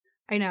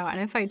I know,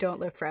 and if I don't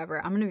live forever,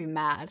 I'm going to be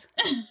mad.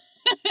 You're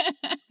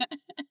like,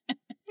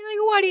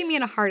 what do you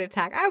mean a heart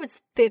attack? I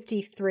was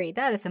 53.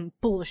 That is some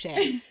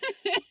bullshit.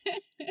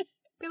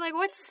 Be like,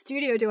 what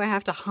studio do I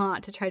have to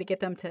haunt to try to get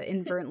them to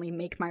inadvertently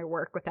make my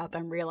work without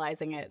them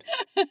realizing it?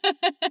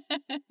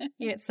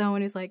 You get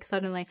someone who's like,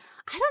 suddenly,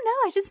 I don't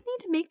know, I just need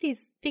to make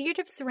these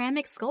figurative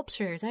ceramic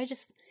sculptures. I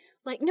just,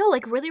 like, no,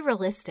 like, really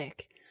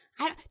realistic.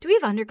 Do we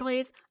have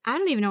underglaze? I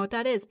don't even know what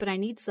that is, but I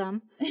need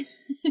some.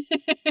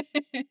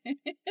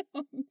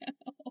 Oh,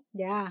 no.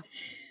 Yeah.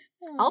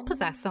 I'll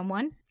possess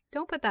someone.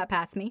 Don't put that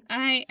past me.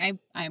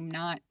 I'm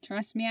not.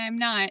 Trust me, I'm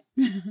not.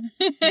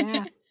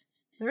 Yeah.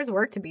 There's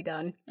work to be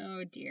done.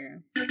 Oh,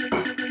 dear.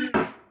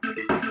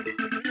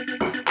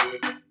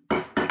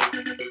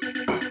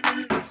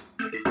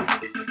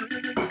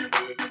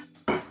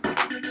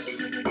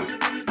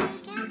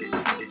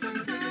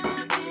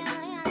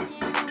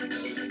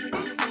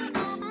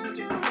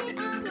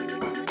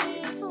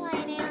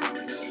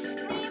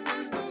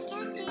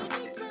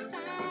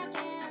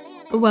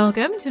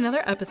 Welcome to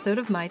another episode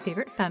of My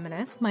Favorite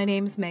Feminist. My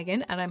name's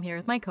Megan, and I'm here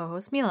with my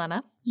co-host,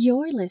 Milana.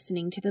 You're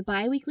listening to the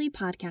bi-weekly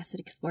podcast that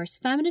explores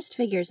feminist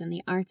figures in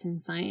the arts and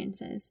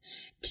sciences.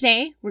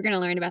 Today, we're going to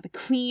learn about the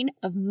queen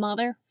of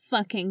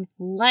motherfucking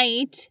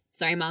light.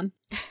 Sorry, Mom.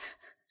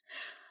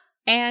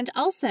 And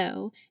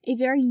also, a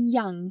very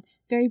young,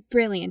 very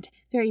brilliant,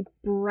 very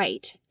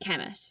bright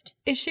chemist.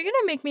 Is she going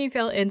to make me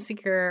feel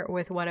insecure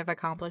with what I've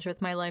accomplished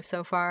with my life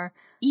so far?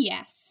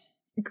 Yes.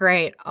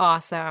 Great.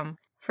 Awesome.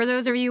 For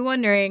those of you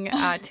wondering,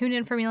 tune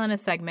in for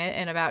Milana's segment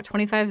in about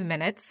 25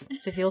 minutes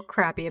to feel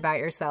crappy about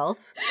yourself.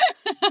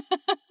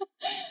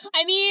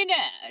 I mean,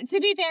 to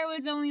be fair, it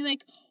was only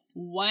like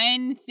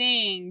one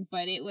thing,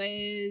 but it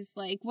was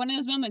like one of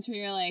those moments where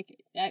you're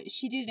like,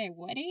 she did it at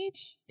what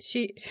age?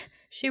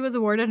 She was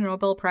awarded a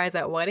Nobel Prize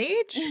at what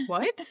age?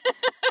 What?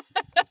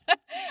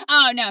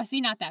 Oh, no. See,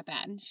 not that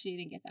bad. She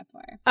didn't get that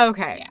far.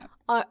 Okay.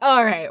 Yeah.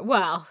 All right.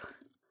 Well,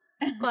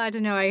 glad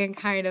to know I can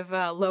kind of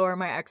lower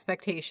my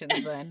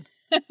expectations then.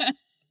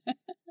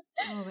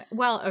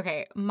 Well,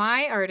 okay.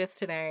 My artist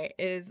today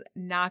is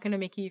not going to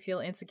make you feel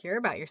insecure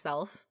about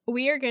yourself.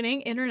 We are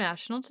getting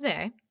international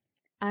today.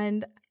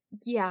 And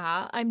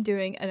yeah, I'm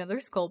doing another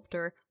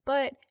sculptor,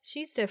 but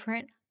she's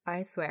different,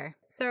 I swear.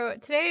 So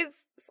today's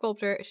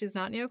sculptor, she's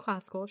not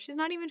neoclassical, she's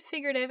not even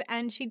figurative,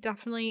 and she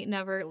definitely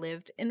never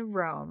lived in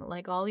Rome,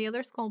 like all the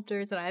other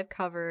sculptors that I've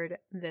covered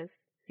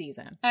this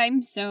season.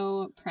 I'm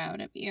so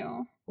proud of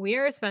you. We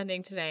are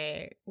spending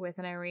today with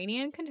an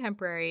Iranian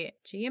contemporary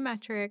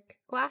geometric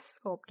glass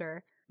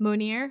sculptor,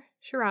 Monir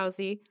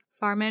Shirazi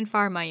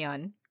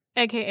Farmanfarmayun,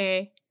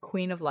 aka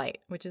Queen of Light,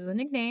 which is a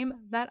nickname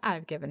that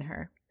I've given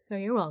her. So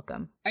you're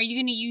welcome. Are you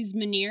going to use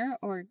Monir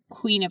or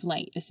Queen of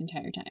Light this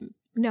entire time?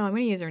 No, I'm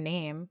going to use her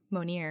name,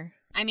 Monir.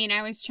 I mean,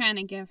 I was trying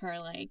to give her,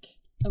 like,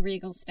 a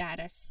regal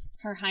status.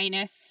 Her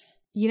Highness.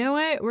 You know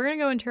what? We're going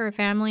to go into her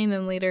family and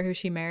then later who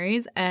she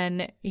marries,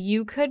 and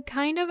you could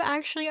kind of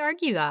actually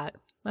argue that.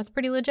 That's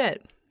pretty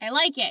legit. I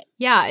like it.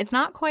 Yeah, it's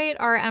not quite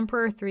our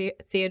Emperor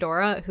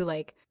Theodora, who,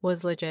 like,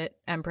 was legit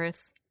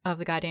Empress of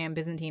the goddamn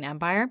Byzantine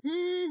Empire.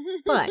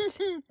 But,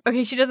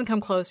 okay, she doesn't come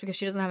close because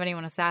she doesn't have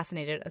anyone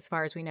assassinated as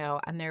far as we know,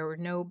 and there were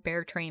no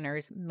bear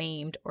trainers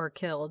maimed or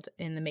killed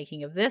in the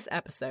making of this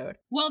episode.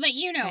 Well, that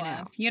you know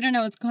of. You don't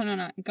know what's going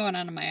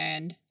on my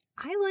end.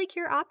 I like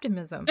your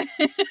optimism.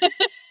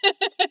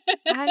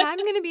 And I'm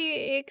going to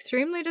be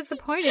extremely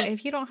disappointed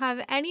if you don't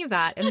have any of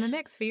that in the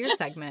mix for your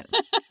segment.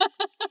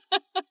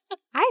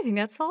 I think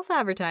that's false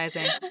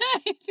advertising.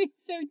 I think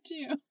so,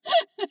 too.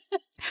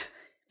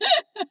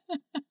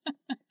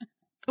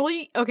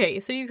 Well, okay,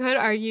 so you could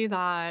argue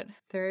that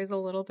there is a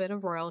little bit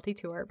of royalty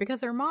to her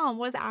because her mom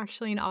was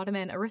actually an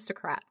Ottoman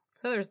aristocrat.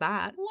 So there's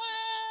that. What?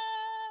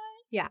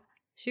 Yeah.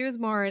 She was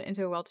born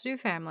into a well-to-do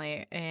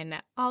family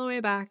all the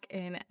way back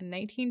in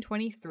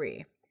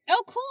 1923.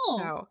 Oh, cool.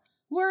 So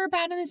we're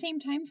about in the same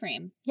time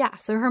frame. Yeah,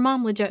 so her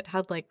mom legit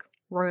had, like,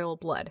 royal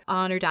blood.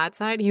 On her dad's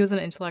side, he was an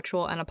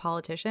intellectual and a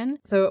politician.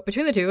 So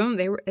between the two of them,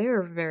 they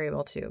were very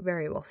well-to-do,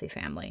 very wealthy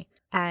family.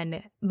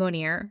 And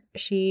Monir,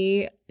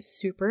 she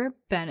super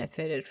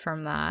benefited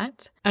from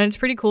that. And it's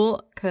pretty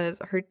cool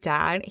because her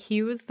dad,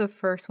 he was the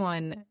first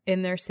one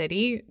in their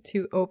city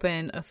to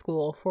open a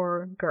school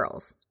for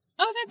girls.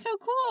 Oh, that's so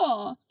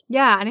cool.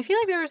 Yeah, and I feel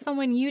like there was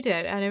someone you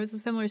did, and it was a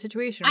similar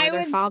situation where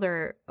their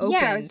father opened.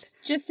 Yeah, I was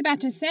just about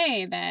to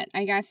say that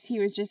I guess he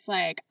was just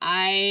like,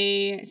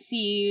 I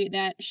see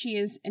that she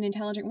is an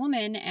intelligent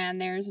woman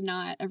and there's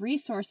not a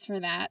resource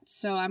for that,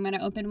 so I'm going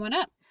to open one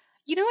up.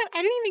 You know what?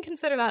 I didn't even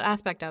consider that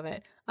aspect of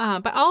it.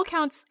 By all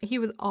accounts, he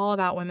was all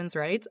about women's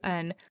rights,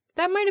 and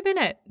that might have been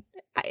it.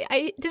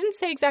 I didn't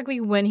say exactly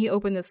when he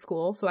opened this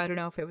school, so I don't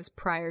know if it was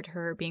prior to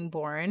her being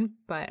born.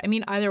 But I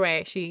mean, either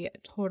way, she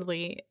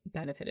totally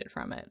benefited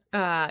from it.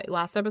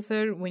 Last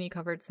episode, when you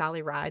covered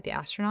Sally Ride, the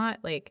astronaut,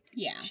 like,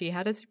 Yeah. she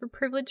had a super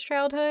privileged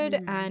childhood,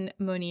 Mhm. and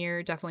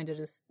Monier definitely did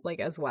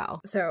as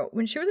well. So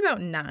when she was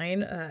about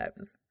 9, it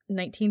was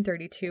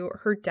 1932,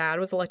 her dad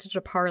was elected to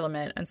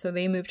parliament, and so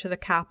they moved to the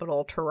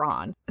capital,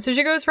 Tehran. So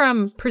she goes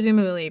from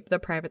presumably the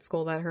private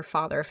school that her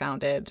father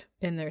founded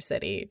in their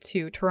city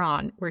to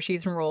Tehran, where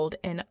she's enrolled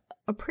in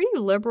a pretty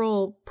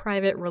liberal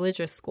private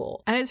religious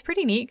school. And it's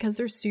pretty neat because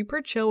they're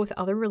super chill with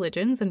other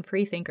religions and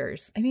free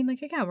thinkers. I mean,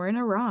 like, again, we're in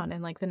Iran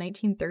in like the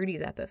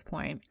 1930s at this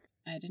point.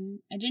 I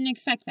didn't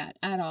expect that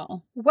at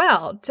all.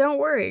 Well, don't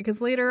worry,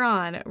 because later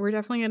on, we're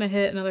definitely going to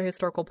hit another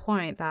historical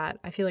point that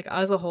I feel like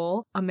as a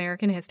whole,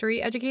 American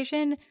history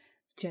education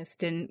just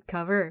didn't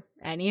cover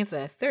any of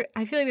this.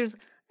 I feel like there's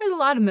a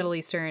lot of Middle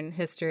Eastern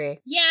history.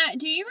 Yeah,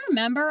 do you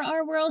remember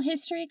our world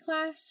history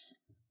class?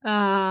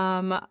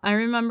 I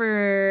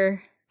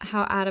remember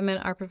how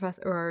adamant our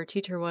professor or our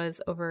teacher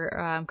was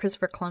over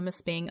Christopher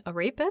Columbus being a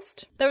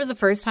rapist. That was the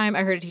first time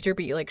I heard a teacher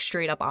be like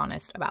straight up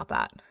honest about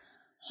that.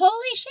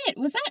 Holy shit,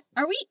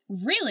 were we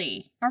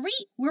in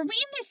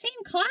the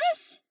same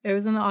class? It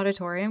was in the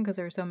auditorium because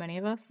there were so many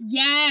of us.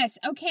 Yes,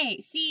 okay,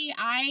 see,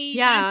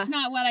 that's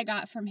not what I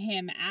got from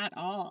him at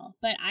all,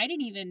 but I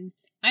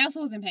also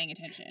wasn't paying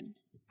attention.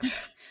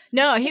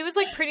 No, he was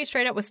like pretty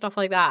straight up with stuff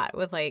like that,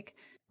 with like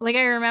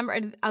I remember,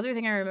 the other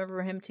thing I remember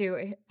from him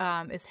too,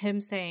 is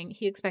him saying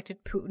he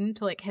expected Putin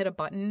to like hit a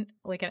button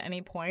like at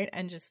any point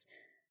and just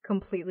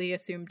completely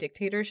assume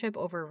dictatorship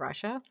over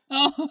Russia.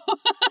 Oh.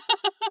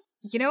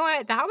 You know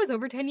what? That was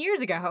over 10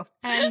 years ago.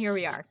 And here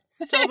we are.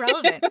 Still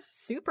relevant.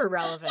 Super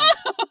relevant.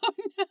 Oh,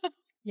 no.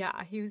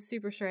 Yeah, he was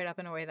super straight up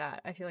in a way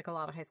that I feel like a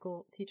lot of high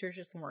school teachers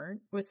just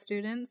weren't with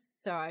students.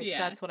 So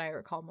that's what I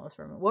recall most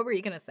from him. What were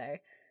you going to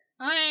say?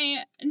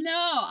 I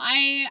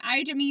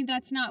mean,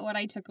 that's not what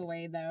I took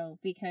away, though,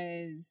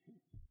 because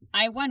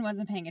I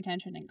wasn't paying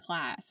attention in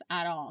class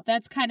at all.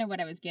 That's kind of what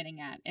I was getting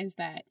at, is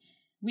that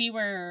we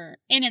were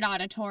in an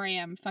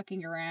auditorium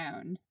fucking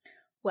around.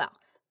 Well,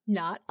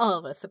 not all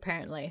of us,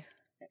 apparently.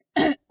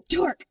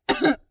 Dork.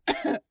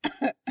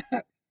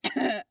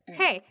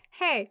 Hey,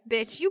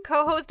 bitch, you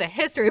co-host a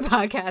history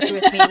podcast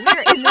with me.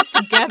 We're in this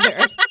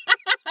together.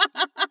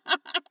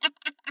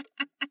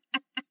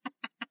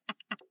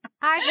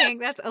 I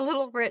think that's a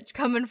little rich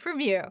coming from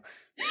you. Okay,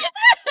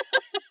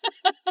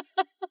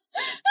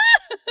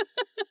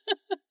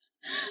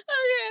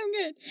 I'm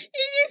good.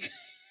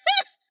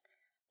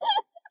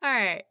 All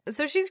right.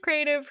 So she's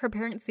creative. Her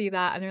parents see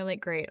that and they're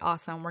like, great,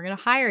 awesome. We're going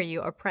to hire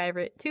you a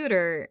private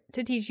tutor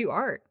to teach you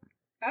art.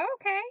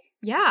 Okay.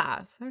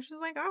 Yeah. So she's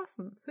like,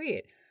 awesome,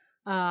 sweet.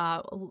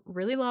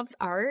 Really loves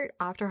art.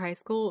 After high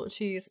school,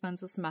 she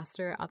spends a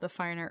semester at the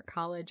Fine Art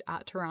College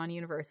at Tehran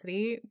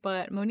University,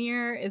 but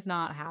Monier is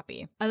not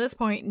happy. At this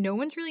point, no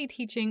one's really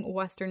teaching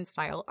Western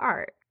style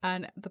art,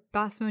 and the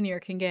best Monier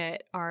can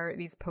get are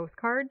these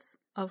postcards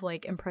of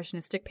like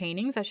impressionistic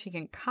paintings that she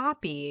can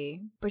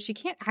copy, but she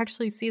can't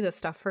actually see this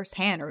stuff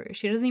firsthand, or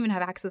she doesn't even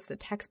have access to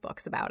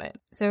textbooks about it.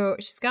 So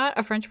she's got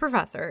a French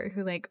professor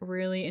who like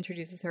really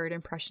introduces her to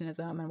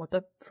Impressionism and what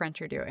the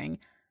French are doing.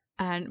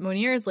 And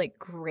Monier is like,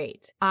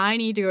 great, I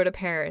need to go to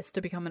Paris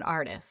to become an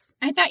artist.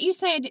 I thought you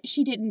said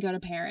she didn't go to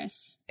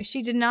Paris.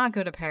 She did not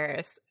go to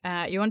Paris.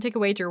 You want to take a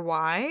wager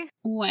why?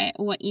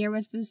 What year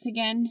was this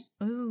again?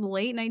 This is the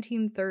late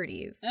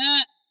 1930s.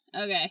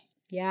 Okay.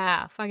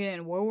 Yeah,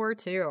 fucking World War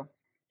II.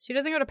 She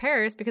doesn't go to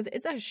Paris because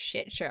it's a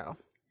shit show.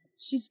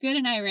 She's good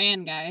in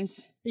Iran,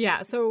 guys.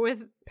 Yeah, so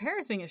with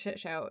Paris being a shit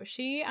show,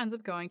 she ends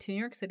up going to New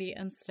York City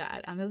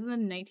instead. And this is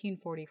in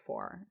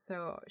 1944.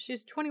 So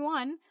she's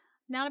 21.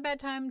 Not a bad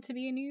time to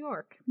be in New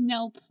York.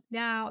 Nope.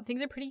 Now,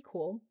 things are pretty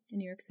cool in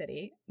New York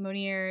City.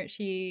 Monier,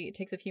 she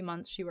takes a few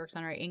months, she works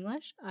on her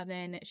English, and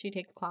then she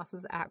takes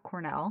classes at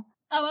Cornell.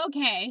 Oh,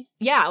 okay.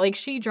 Yeah, like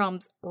she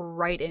jumps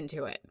right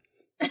into it.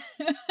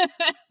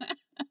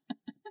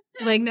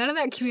 Like none of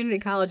that community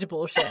college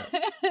bullshit.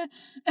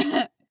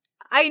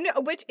 I know,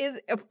 which is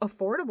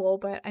affordable,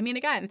 but I mean,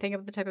 again, think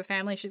of the type of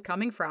family she's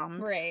coming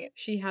from. Right.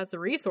 She has the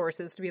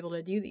resources to be able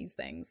to do these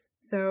things.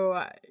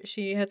 So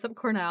she hits up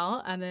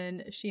Cornell, and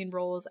then she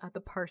enrolls at the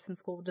Parsons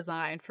School of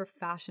Design for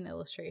fashion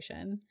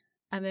illustration.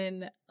 And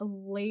then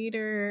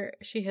later,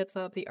 she hits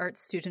up the Art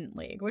Student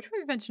League, which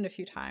we've mentioned a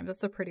few times.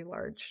 That's a pretty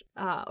large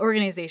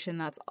organization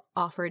that's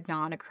offered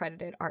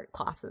non-accredited art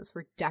classes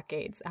for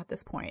decades at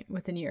this point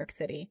within New York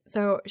City.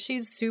 So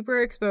she's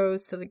super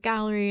exposed to the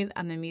galleries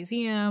and the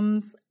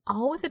museums,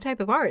 all with the type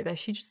of art that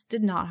she just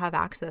did not have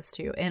access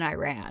to in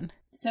Iran.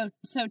 So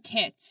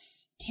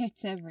tits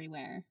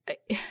everywhere.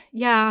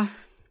 Yeah.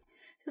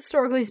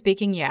 Historically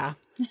speaking, yeah.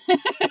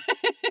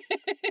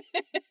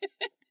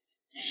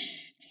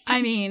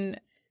 I mean,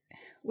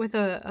 with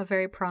a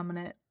very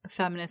prominent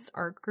feminist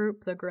art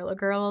group, the Guerrilla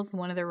Girls,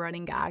 one of their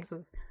running gags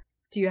is,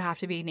 do you have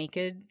to be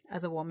naked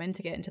as a woman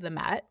to get into the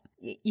Met?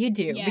 You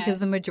do, yes. Because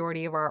the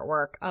majority of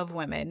artwork of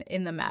women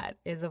in the Met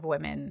is of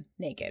women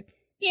naked.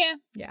 Yeah.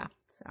 Yeah,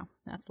 so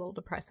that's a little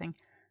depressing.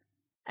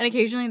 And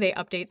occasionally they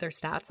update their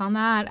stats on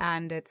that,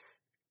 and it's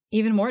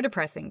even more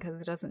depressing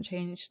because it doesn't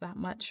change that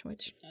much,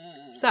 which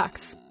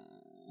sucks.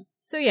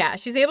 So yeah,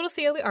 she's able to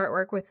see all the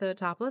artwork with the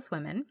topless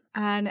women,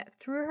 and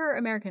through her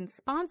American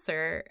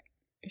sponsor,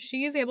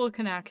 she is able to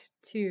connect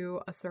to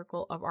a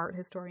circle of art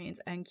historians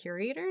and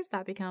curators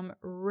that become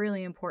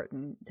really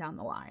important down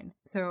the line.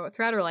 So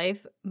throughout her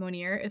life,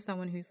 Monier is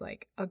someone who's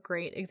like a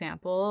great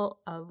example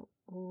of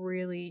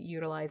really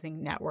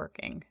utilizing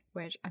networking,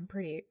 which I'm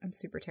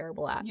super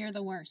terrible at. You're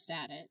the worst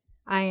at it.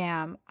 I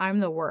am. I'm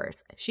the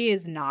worst. She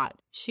is not.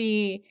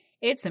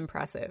 It's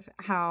impressive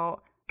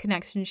how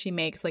connections she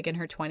makes like in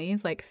her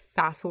 20s, like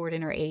fast forward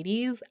in her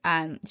 80s,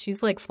 and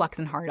she's like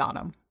flexing hard on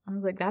them. I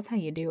was like, that's how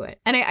you do it.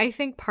 And I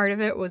think part of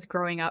it was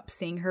growing up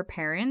seeing her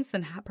parents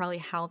and probably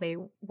how they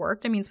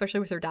worked. I mean, especially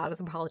with her dad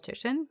as a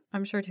politician.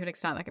 I'm sure to an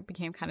extent like it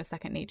became kind of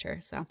second nature.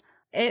 So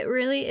it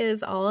really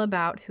is all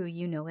about who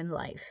you know in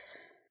life.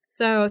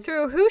 So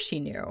through who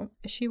she knew,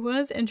 she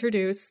was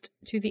introduced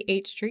to the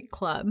 8th Street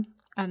Club,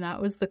 and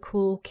that was the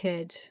cool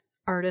kid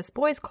artist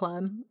boys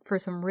club for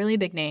some really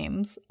big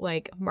names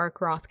like Mark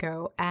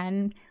Rothko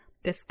and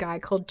this guy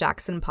called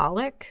Jackson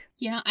Pollock.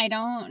 Yeah, I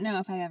don't know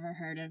if I've ever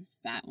heard of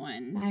that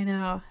one. I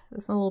know.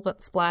 It's a little bit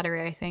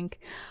splattery, I think.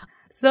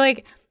 So,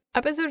 like,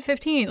 episode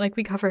 15, like,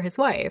 we cover his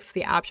wife,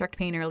 the abstract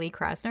painter Lee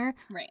Krasner.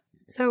 Right.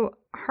 So,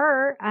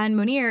 her and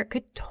Monier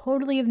could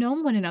totally have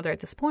known one another at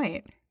this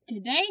point.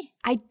 Did they?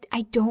 I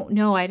don't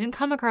know. I didn't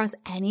come across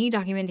any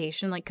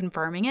documentation, like,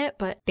 confirming it,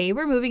 but they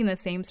were moving in the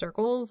same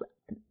circles.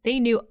 They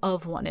knew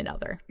of one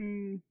another.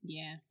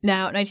 Yeah.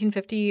 Now,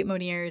 1950,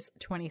 Monier's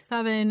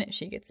 27.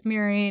 She gets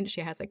married.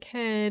 She has a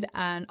kid.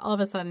 And all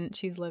of a sudden,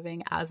 she's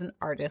living as an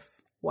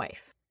artist's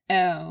wife.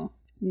 Oh,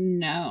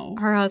 no.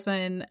 Her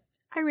husband,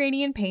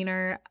 Iranian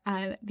painter,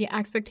 and the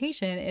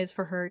expectation is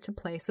for her to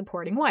play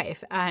supporting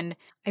wife. And,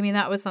 I mean,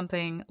 that was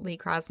something Lee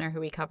Krasner, who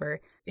we cover,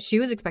 she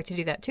was expected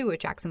to do that, too, with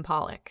Jackson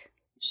Pollock.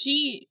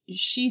 She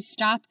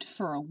stopped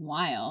for a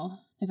while,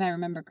 if I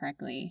remember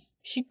correctly.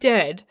 She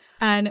did.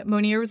 And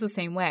Monier was the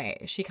same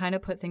way. She kind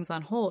of put things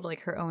on hold,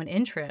 like her own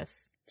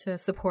interests, to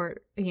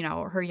support, you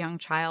know, her young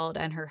child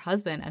and her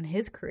husband and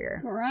his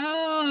career.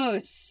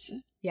 Gross.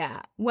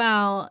 Yeah.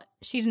 Well,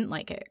 she didn't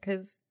like it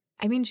because,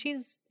 I mean,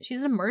 she's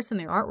immersed in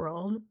the art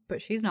world,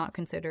 but she's not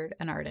considered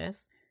an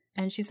artist.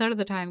 And she said at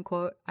the time,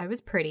 quote, "I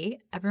was pretty.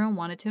 Everyone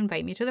wanted to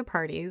invite me to their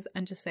parties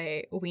and to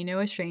say, we know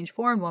a strange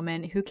foreign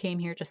woman who came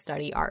here to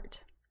study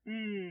art."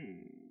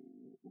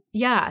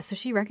 Yeah, so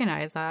she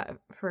recognized that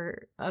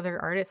for other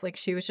artists, like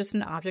she was just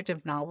an object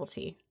of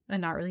novelty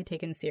and not really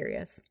taken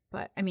serious.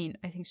 But I mean,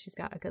 I think she's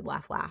got a good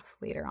laugh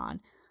later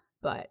on.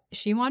 But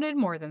she wanted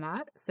more than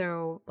that.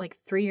 So like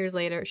 3 years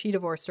later, she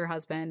divorced her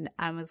husband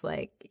and was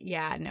like,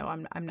 yeah, no,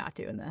 I'm not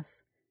doing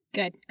this.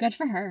 Good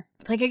for her.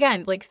 Like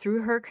again, like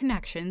through her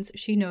connections,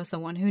 she knows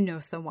someone who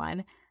knows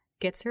someone,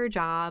 gets her a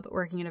job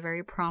working in a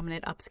very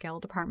prominent upscale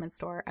department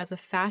store as a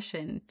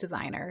fashion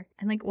designer.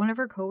 And like one of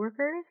her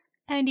coworkers,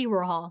 Andy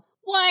Warhol.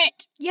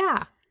 What?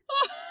 Yeah.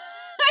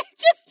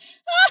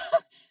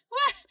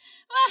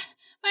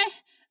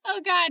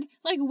 Oh God,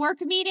 like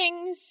work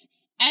meetings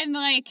and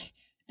like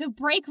the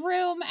break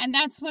room, and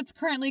that's what's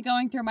currently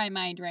going through my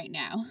mind right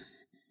now.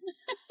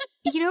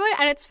 You know what?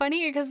 And it's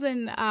funny because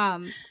in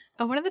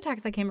one of the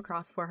texts I came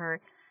across for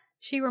her,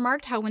 she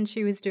remarked how when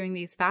she was doing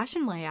these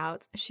fashion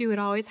layouts, she would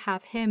always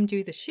have him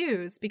do the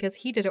shoes because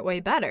he did it way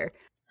better.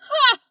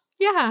 Huh!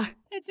 Yeah.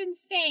 That's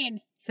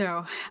insane.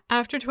 So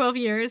after 12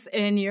 years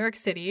in New York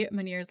City,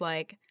 Monier's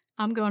like,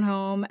 I'm going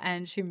home,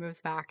 and she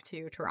moves back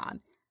to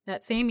Tehran.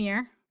 That same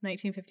year,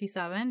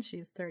 1957,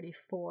 she's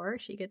 34.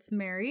 She gets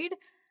married.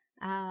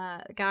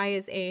 Guy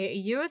is a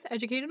U.S.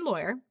 educated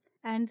lawyer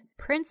and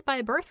prince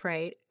by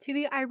birthright to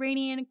the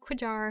Iranian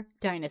Qajar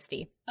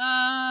dynasty.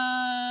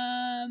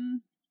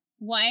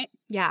 What?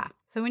 Yeah.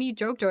 So when you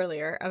joked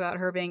earlier about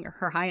her being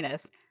Her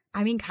Highness,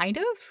 I mean, kind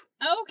of.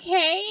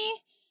 Okay.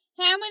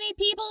 How many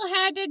people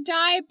had to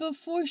die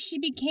before she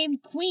became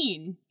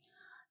queen?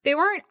 They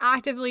weren't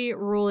actively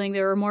ruling.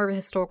 They were more of a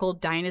historical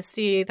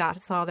dynasty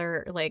that saw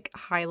their, like,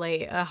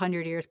 highlight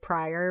 100 years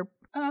prior.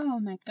 Oh,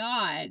 my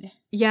God.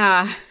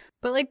 Yeah.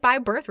 But, like, by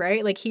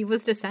birthright, like, he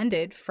was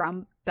descended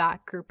from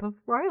that group of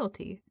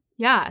royalty.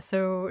 Yeah,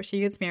 so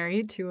she gets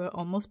married to an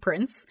almost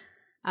prince.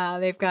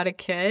 They've got a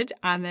kid,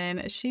 and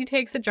then she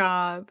takes a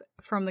job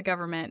from the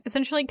government,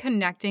 essentially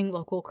connecting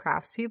local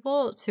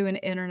craftspeople to an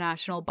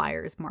international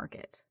buyer's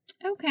market.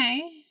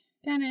 Okay.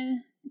 Kind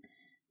of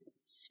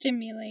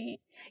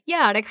stimulate.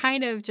 Yeah, to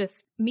kind of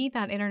just meet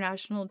that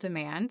international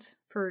demand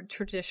for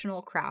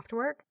traditional craft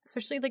work,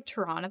 especially like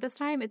Tehran at this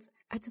time. It's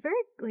a very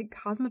like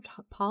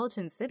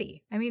cosmopolitan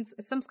city. I mean,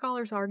 some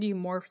scholars argue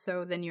more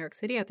so than New York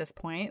City at this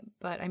point,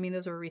 but I mean,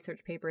 those were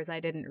research papers I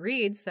didn't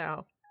read,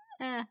 so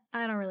I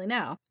don't really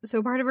know.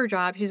 So part of her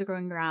job, she's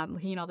going around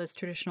looking at all this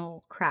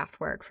traditional craft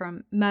work,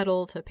 from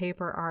metal to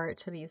paper art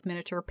to these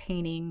miniature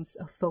paintings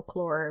of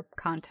folklore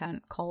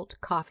content called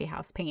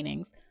coffeehouse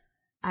paintings.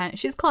 And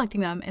she's collecting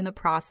them in the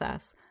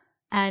process.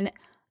 And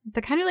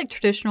the kind of like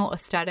traditional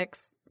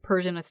aesthetics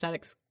Persian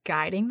aesthetics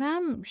guiding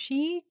them,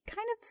 she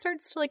kind of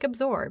starts to like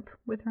absorb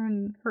with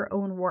her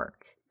own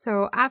work.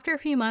 So after a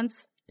few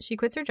months, she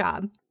quits her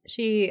job.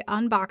 She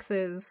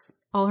unboxes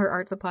all her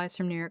art supplies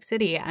from New York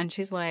City, and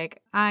she's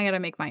like, I gotta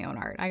make my own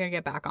art. I gotta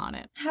get back on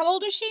it. How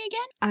old is she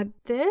again? At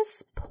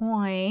this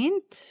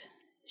point,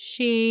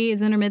 she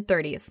is in her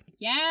mid-30s.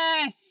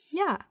 Yes!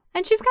 Yeah.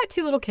 And she's got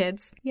 2 little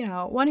kids, you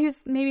know, one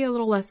who's maybe a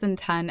little less than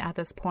 10 at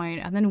this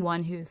point, and then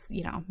one who's,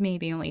 you know,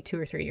 maybe only 2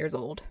 or 3 years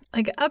old.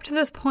 Like, up to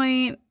this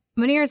point,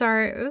 Munir's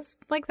art, it was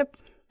like the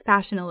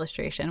fashion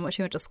illustration, what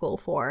she went to school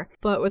for.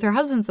 But with her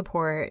husband's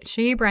support,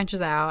 she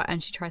branches out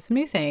and she tries some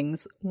new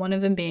things, one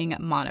of them being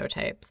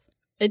monotypes.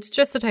 It's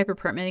just the type of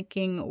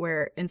printmaking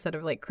where instead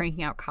of like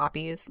cranking out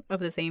copies of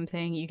the same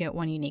thing, you get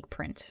one unique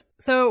print.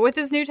 So with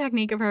this new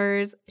technique of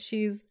hers,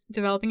 she's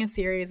developing a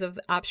series of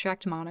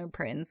abstract mono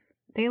prints.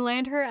 They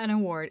land her an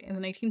award in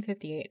the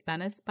 1958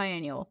 Venice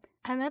Biennial.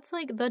 And that's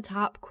like the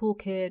top cool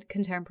kid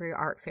contemporary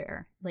art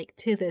fair, like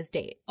to this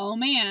date. Oh,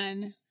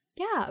 man.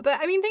 Yeah, but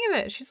I mean, think of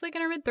it. She's like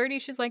in her mid-30s.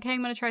 She's like, hey,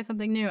 I'm going to try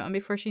something new. And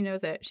before she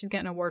knows it, she's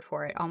getting an award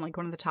for it on like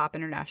one of the top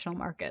international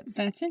markets.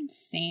 That's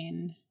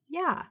insane.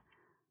 Yeah.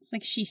 It's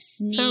like she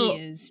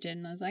sneezed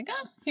and was like,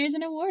 oh, here's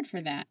an award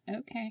for that.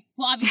 Okay.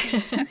 Well,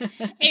 obviously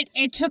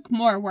it took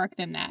more work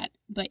than that,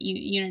 but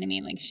you know what I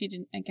mean? Like she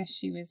didn't, I guess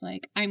she was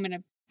like, I'm going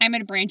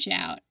to branch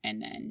out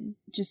and then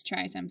just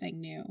try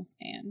something new.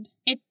 And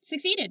it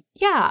succeeded.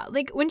 Yeah.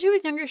 Like when she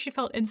was younger, she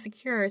felt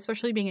insecure,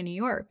 especially being in New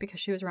York,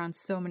 because she was around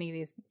so many of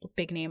these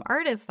big name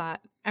artists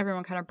that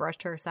everyone kind of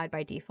brushed her aside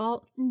by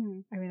default. Mm-hmm.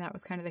 I mean, that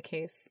was kind of the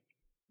case,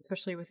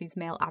 especially with these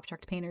male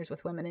abstract painters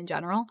with women in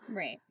general.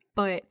 Right.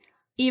 But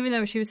even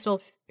though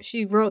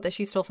she wrote that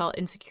she still felt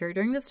insecure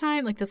during this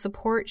time, like the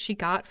support she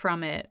got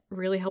from it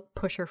really helped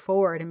push her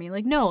forward and be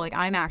like, no, like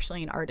I'm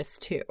actually an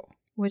artist too,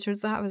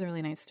 that was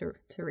really nice to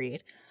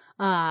read.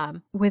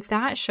 With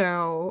that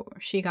show,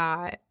 she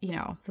got, you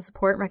know, the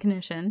support and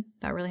recognition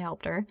that really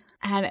helped her.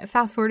 And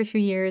fast forward a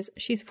few years,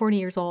 she's 40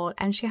 years old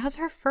and she has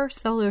her first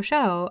solo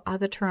show at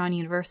the Tehran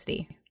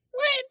University.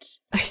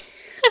 What?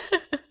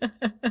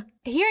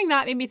 Hearing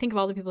that made me think of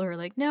all the people who are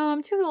like, no,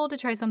 I'm too old to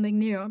try something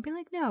new. I'd be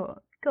like, no,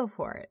 go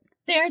for it.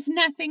 There's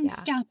nothing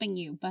stopping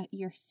you but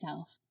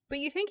yourself. But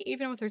you think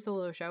even with her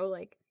solo show,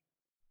 like,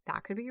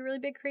 that could be a really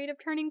big creative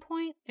turning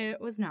point? It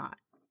was not.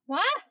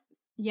 What?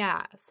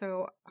 Yeah,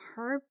 so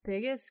her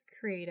biggest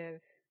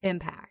creative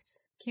impact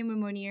came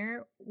when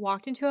Munir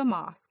walked into a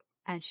mosque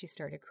and she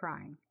started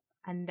crying.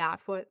 And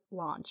that's what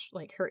launched,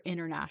 like, her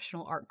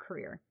international art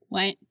career.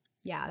 What?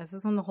 Yeah, this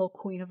is when the whole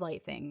Queen of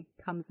Light thing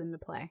comes into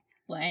play.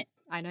 What?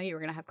 I know you were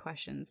going to have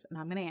questions, and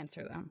I'm going to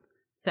answer them.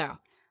 So,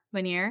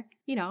 Munir,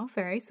 you know,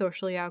 very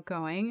socially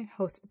outgoing,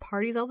 hosted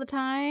parties all the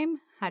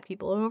time, had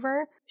people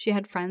over. She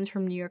had friends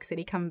from New York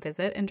City come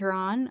visit in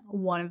Tehran,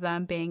 one of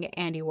them being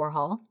Andy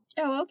Warhol.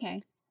 Oh,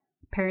 okay.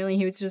 Apparently,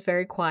 he was just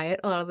very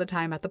quiet a lot of the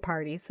time at the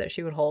parties that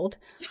she would hold.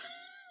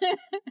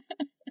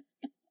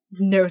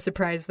 No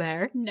surprise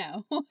there.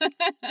 No.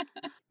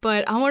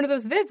 But on one of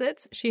those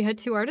visits, she had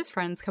 2 artist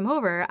friends come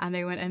over and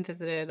they went and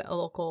visited a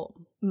local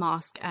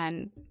mosque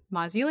and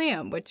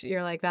mausoleum, which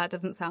you're like, that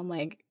doesn't sound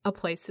like a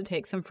place to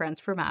take some friends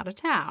from out of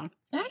town.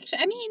 Actually,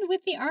 I mean,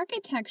 with the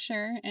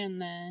architecture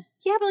and the...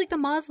 Yeah, but like the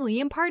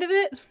mausoleum part of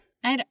it?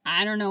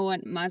 I don't know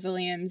what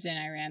mausoleums in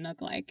Iran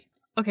look like.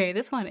 Okay,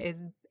 this one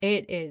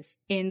is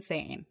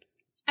insane.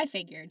 I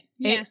figured.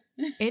 Yeah.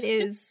 It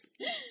is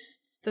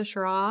the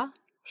Shara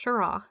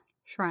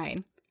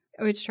Shrine,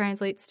 which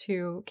translates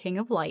to King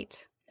of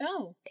Light.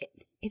 Oh.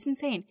 It's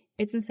insane.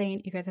 It's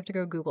insane. You guys have to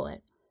go Google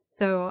it.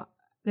 So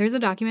there's a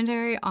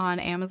documentary on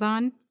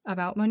Amazon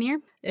about Munir.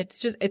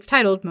 It's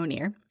titled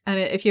Munir. And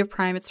if you have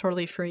Prime, it's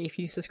totally free if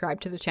you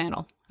subscribe to the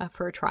channel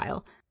for a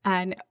trial.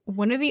 And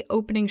one of the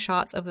opening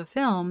shots of the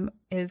film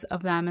is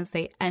of them as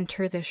they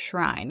enter this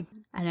shrine.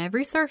 And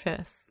every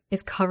surface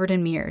is covered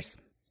in mirrors.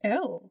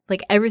 Oh.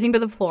 Like everything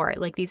but the floor.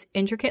 Like these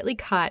intricately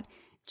cut,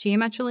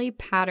 geometrically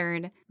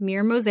patterned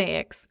mirror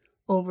mosaics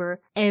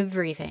over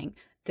everything.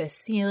 The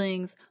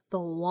ceilings, the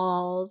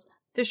walls.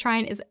 The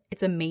shrine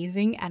it's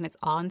amazing and it's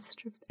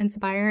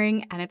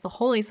awe-inspiring and it's a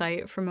holy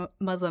site for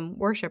Muslim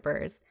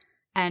worshippers.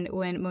 And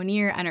when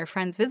Munir and her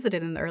friends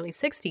visited in the early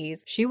 60s,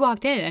 she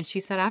walked in and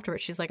she said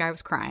afterwards, she's like, I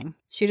was crying.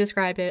 She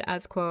described it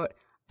as, quote,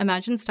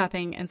 imagine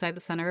stepping inside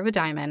the center of a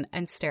diamond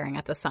and staring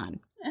at the sun.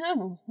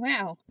 Oh,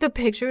 wow. The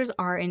pictures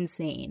are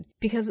insane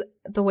because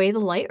the way the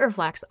light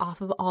reflects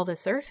off of all the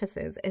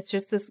surfaces, it's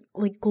just this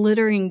like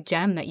glittering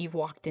gem that you've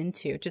walked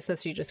into, just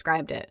as she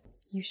described it.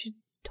 You should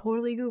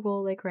totally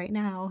Google, like right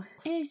now.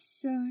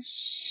 It's so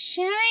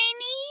shiny.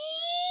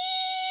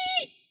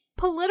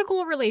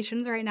 Political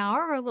relations right now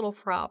are a little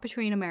fraught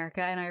between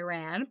America and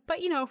Iran,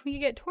 but you know, if we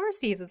could get tourist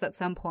visas at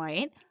some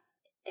point,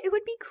 it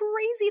would be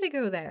crazy to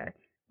go there.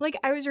 Like,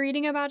 I was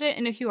reading about it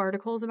in a few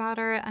articles about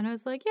her, and I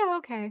was like, yeah,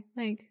 okay.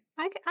 Like,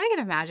 I can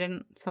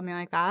imagine something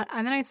like that.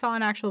 And then I saw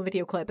an actual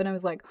video clip, and I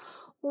was like,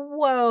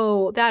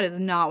 whoa, that is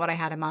not what I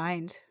had in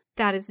mind.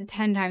 That is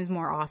 10 times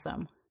more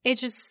awesome.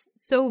 It's just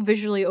so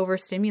visually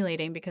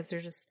overstimulating because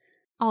there's just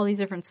all these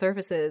different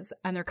surfaces,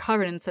 and they're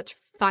covered in such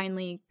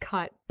finely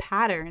cut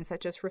patterns that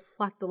just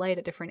reflect the light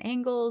at different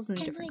angles and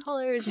different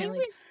colors. And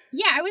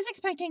I was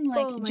expecting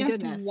like oh, just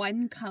goodness.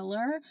 one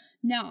color.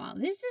 No,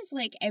 this is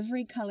like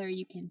every color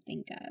you can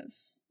think of.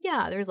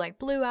 Yeah, there's like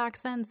blue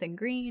accents and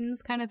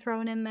greens kind of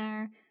thrown in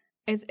there.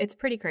 It's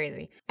pretty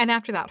crazy. And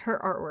after that, her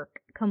artwork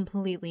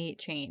completely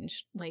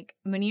changed. Like,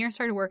 Monier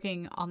started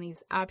working on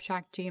these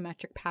abstract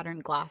geometric pattern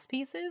glass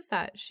pieces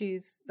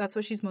that's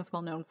what she's most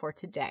well known for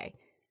today.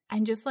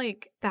 And just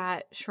like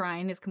that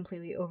shrine is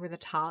completely over the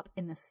top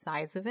in the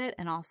size of it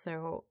and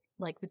also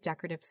like the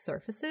decorative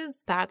surfaces.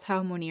 That's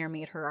how Monier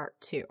made her art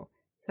too.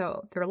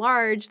 So they're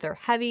large, they're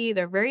heavy,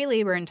 they're very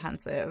labor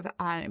intensive.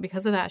 And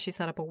because of that, she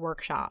set up a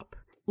workshop.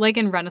 Like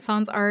in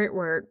Renaissance art,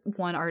 where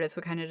one artist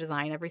would kind of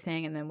design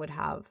everything and then would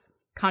have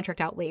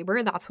contract out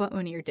labor, that's what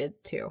Monier did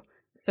too.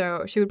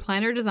 So she would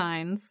plan her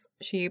designs.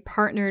 She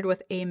partnered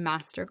with a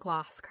master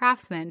glass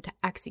craftsman to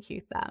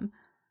execute them.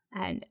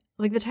 And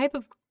like the type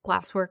of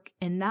glasswork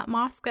in that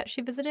mosque that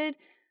she visited,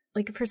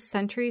 like for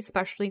centuries,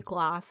 specialty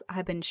glass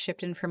had been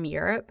shipped in from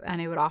Europe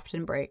and it would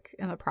often break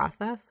in the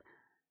process.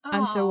 Oh.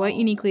 And so what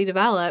uniquely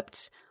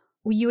developed,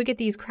 you would get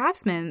these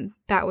craftsmen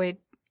that would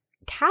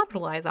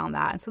capitalize on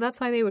that. And so that's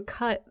why they would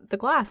cut the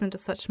glass into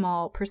such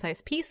small,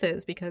 precise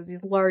pieces, because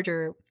these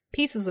larger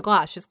pieces of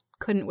glass just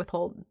couldn't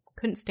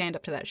stand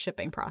up to that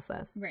shipping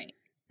process. Right.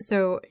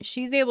 So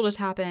she's able to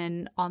tap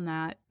in on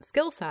that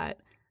skill set,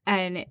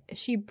 and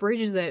she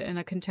bridges it in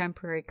a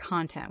contemporary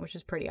content, which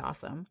is pretty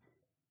awesome.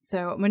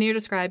 So Monier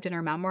described in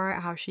her memoir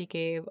how she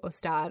gave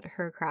Ostad,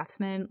 her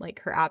craftsman,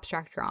 like her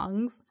abstract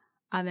drawings,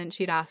 and then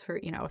she'd ask for,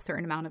 a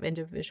certain amount of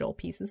individual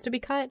pieces to be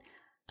cut.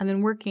 And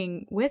then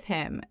working with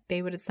him,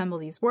 they would assemble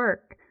these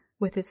work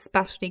with this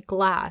specialty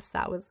glass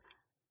that was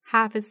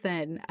half as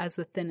thin as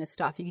the thinnest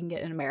stuff you can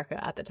get in America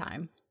at the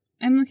time.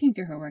 I'm looking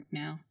through her work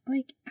now.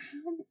 Like,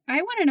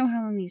 I want to know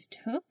how long these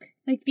took.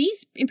 Like,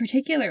 these in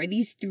particular,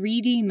 these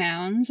 3D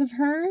mounds of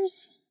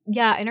hers.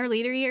 Yeah, in her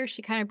later years,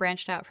 she kind of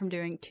branched out from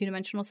doing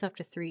two-dimensional stuff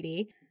to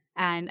 3D.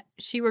 And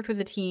she worked with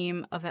a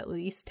team of at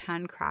least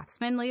 10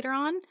 craftsmen later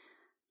on,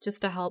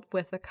 just to help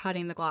with the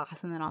cutting the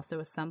glass and then also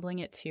assembling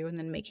it too, and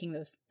then making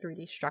those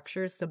 3D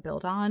structures to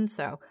build on.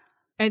 So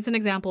it's an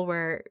example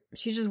where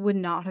she just would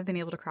not have been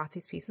able to craft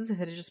these pieces if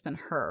it had just been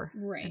her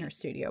in her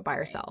studio by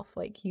herself.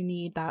 Like, you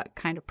need that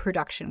kind of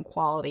production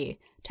quality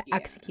to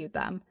execute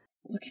them.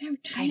 Look at how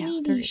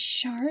tiny these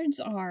shards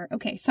are.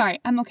 Okay, sorry,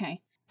 I'm okay.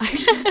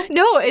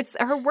 No,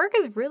 her work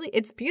is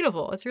it's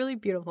beautiful. It's really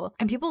beautiful.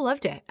 And people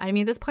loved it. I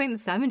mean, at this point in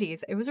the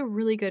 70s, it was a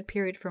really good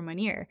period for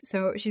Monier.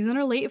 So she's in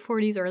her late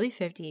 40s, early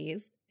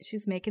 50s.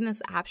 She's making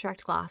this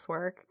abstract glass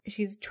work.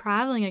 She's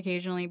traveling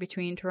occasionally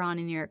between Tehran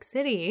and New York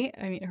City.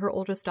 I mean, her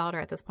oldest daughter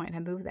at this point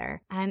had moved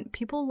there. And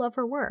people love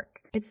her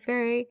work. It's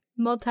very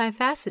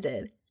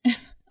multifaceted.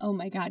 Oh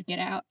my God, get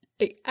out.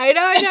 I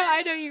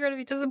know. You're going to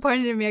be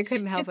disappointed in me. I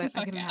couldn't help it.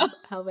 I couldn't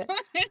help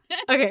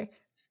it.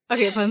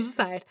 Okay, puns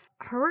aside.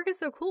 Her work is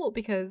so cool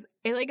because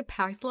it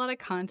packs a lot of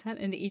content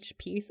into each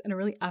piece in a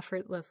really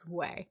effortless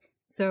way.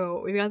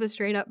 So we've got the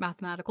straight up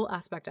mathematical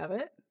aspect of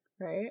it,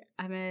 right?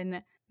 And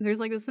then there's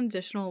this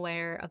additional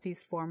layer of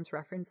these forms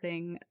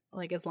referencing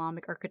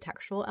Islamic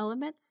architectural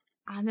elements.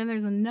 And then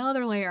there's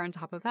another layer on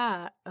top of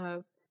that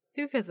of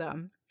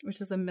Sufism,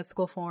 which is a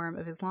mystical form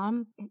of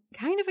Islam,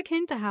 kind of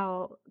akin to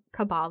how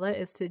Kabbalah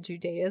is to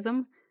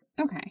Judaism.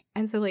 Okay.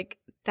 And so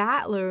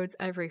that loads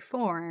every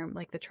form,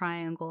 like the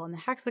triangle and the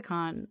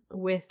hexagon,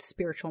 with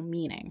spiritual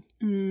meaning.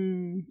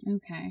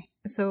 Okay.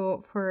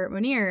 So for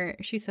Monier,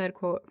 she said,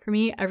 quote, "For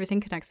me,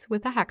 everything connects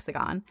with the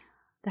hexagon.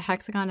 The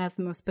hexagon has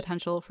the most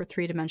potential for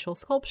three-dimensional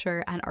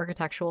sculpture and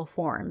architectural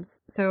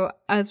forms." So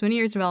as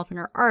Monier is developing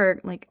her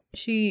art,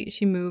 she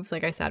moves,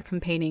 like I said,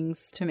 from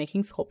paintings to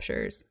making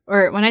sculptures.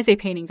 Or when I say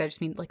paintings, I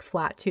just mean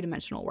flat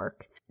two-dimensional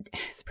work.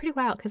 It's pretty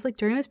wild because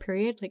during this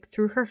period,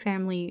 through her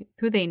family,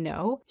 who they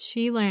know,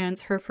 she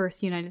lands her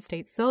first United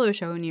States solo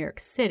show in New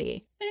York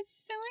City.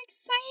 That's so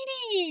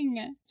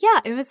exciting. Yeah,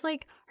 it was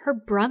her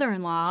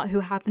brother-in-law, who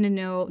happened to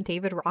know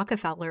David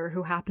Rockefeller,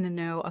 who happened to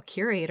know a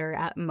curator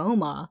at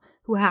MoMA,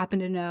 who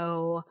happened to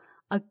know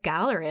a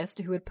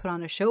gallerist who would put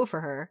on a show for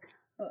her.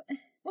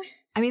 What?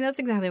 I mean, that's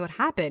exactly what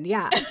happened,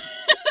 yeah.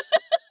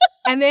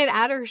 And then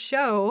at her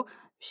show,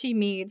 she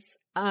meets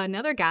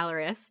another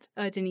gallerist,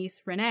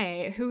 Denise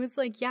Renee, who was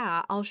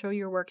yeah, I'll show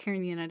your work here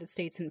in the United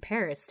States in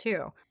Paris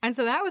too. And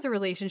so that was a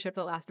relationship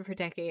that lasted for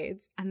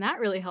decades, and that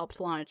really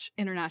helped launch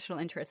international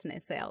interest in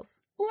its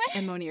sales. What?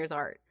 And Monier's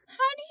art. How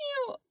do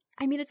you...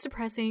 I mean, it's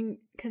depressing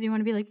because you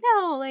want to be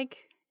no,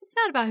 it's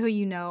not about who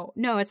you know.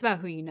 No, it's about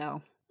who you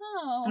know.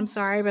 Oh. I'm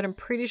sorry, but I'm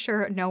pretty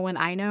sure no one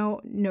I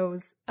know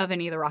knows of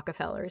any of the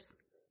Rockefellers.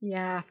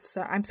 Yeah,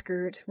 so I'm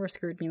screwed. We're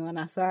screwed,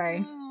 Milena.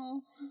 Sorry.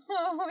 Oh,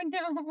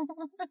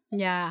 no.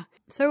 Yeah.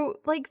 So,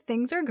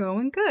 things are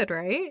going good,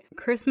 right?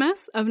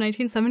 Christmas of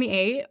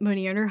 1978,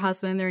 Monier and her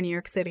husband, they're in New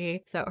York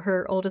City. So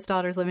her oldest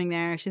daughter's living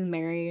there. She's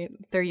married.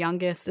 Their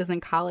youngest is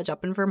in college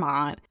up in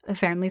Vermont. The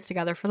family's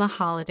together for the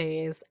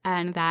holidays.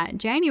 And that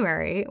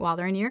January, while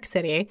they're in New York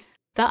City,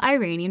 the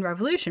Iranian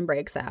Revolution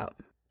breaks out.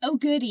 Oh,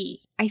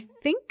 goody. I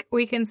think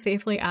we can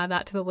safely add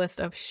that to the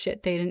list of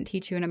shit they didn't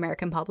teach you in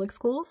American public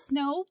schools.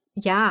 No.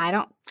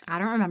 Yeah, I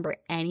don't remember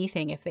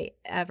anything if they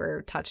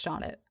ever touched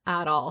on it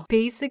at all.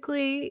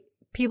 Basically,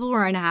 people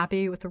were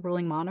unhappy with the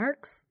ruling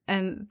monarchs,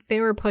 and they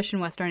were pushing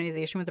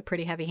westernization with a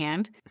pretty heavy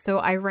hand.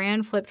 So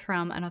Iran flipped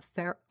from an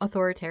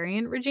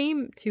authoritarian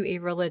regime to a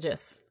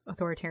religious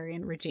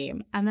authoritarian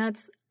regime. And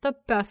that's the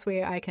best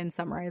way I can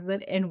summarize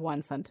it in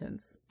one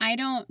sentence. I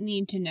don't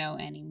need to know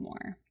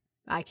anymore.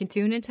 I can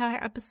do an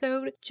entire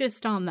episode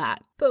just on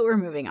that, but we're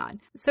moving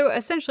on. So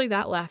essentially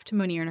that left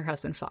Munir and her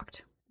husband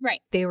fucked. Right.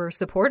 They were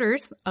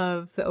supporters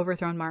of the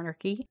overthrown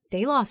monarchy.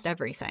 They lost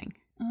everything.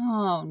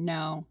 Oh,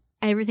 no.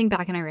 Everything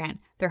back in Iran.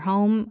 Their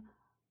home,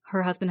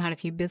 her husband had a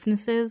few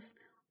businesses,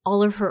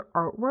 all of her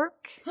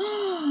artwork.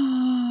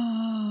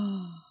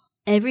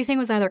 Everything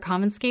was either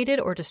confiscated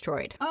or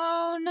destroyed.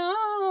 Oh,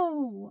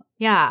 no.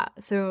 Yeah,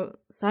 so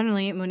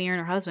suddenly Munir and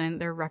her husband,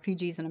 they're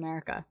refugees in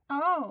America.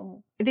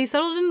 Oh. They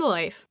settled into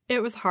life.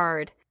 It was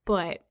hard,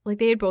 but like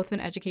they had both been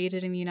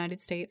educated in the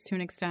United States to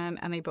an extent,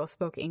 and they both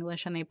spoke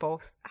English, and they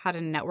both had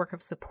a network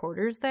of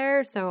supporters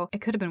there, so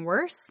it could have been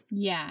worse.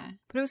 Yeah.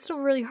 But it was still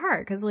really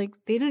hard because like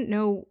they didn't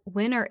know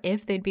when or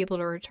if they'd be able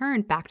to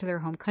return back to their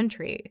home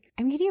country.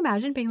 I mean, can you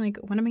imagine being like,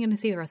 when am I going to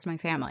see the rest of my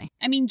family?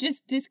 I mean,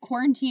 just this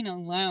quarantine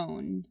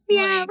alone.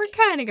 Yeah, we're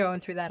kind of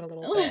going through that a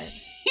little bit.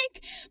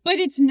 But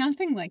it's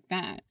nothing like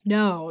that.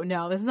 No,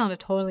 this is on a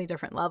totally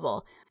different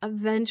level.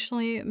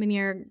 Eventually,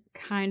 Munir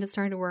kind of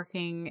started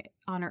working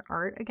on her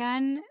art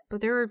again,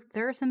 but there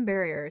are some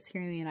barriers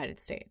here in the United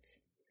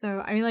States. So,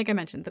 I mean, like I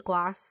mentioned, the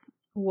glass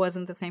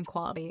wasn't the same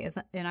quality as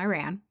in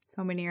Iran,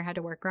 so Munir had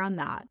to work around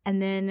that.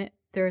 And then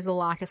there's a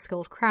lack of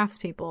skilled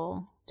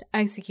craftspeople to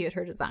execute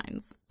her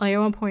designs. Like at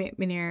one point,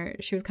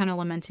 Munir, she was kind of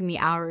lamenting the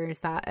hours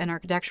that an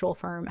architectural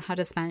firm had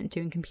to spend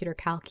doing computer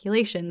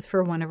calculations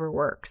for one of her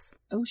works.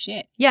 Oh,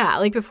 shit. Yeah,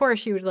 like before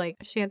she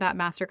had that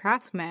master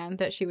craftsman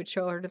that she would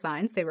show her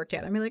designs. They worked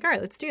together and be like, all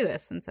right, let's do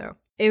this. And so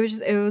it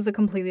was a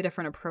completely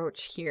different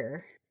approach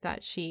here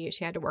that she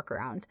had to work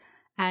around.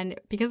 And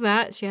because of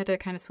that, she had to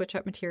kind of switch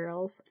up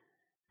materials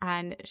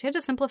and she had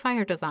to simplify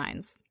her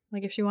designs.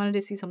 Like if she wanted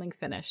to see something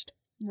finished.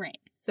 Right.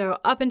 So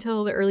up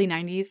until the early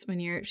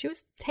 90s, she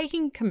was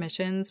taking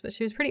commissions, but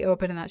she was pretty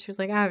open in that. She was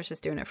like, I was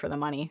just doing it for the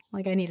money.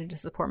 Like I needed to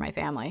support my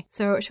family.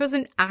 So she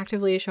wasn't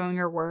actively showing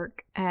her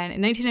work. And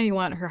in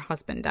 1991, her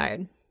husband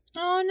died.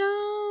 Oh,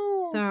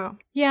 no. So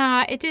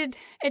yeah, it did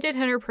hit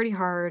her pretty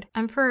hard.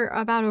 And for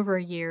about over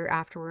a year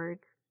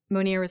afterwards,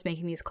 Munir was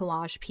making these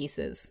collage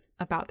pieces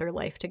about their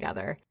life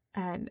together.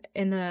 And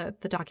in the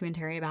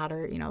documentary about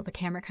her, the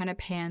camera kind of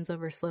pans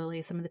over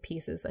slowly some of the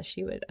pieces that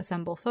she would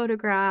assemble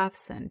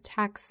photographs and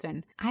text.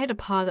 And I had to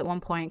pause at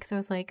one point because I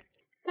was like,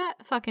 is that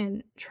a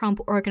fucking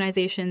Trump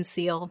Organization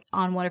seal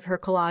on one of her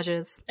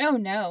collages? Oh,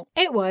 no.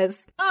 It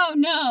was. Oh,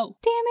 no.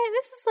 Damn it.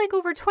 This is like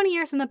over 20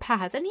 years in the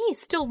past and he's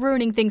still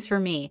ruining things for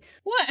me.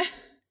 What?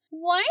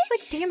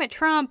 It's like, damn it,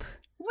 Trump.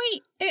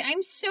 Wait,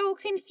 I'm so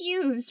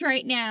confused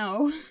right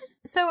now.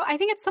 So I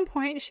think at some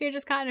point she had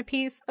just gotten a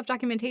piece of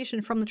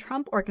documentation from the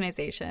Trump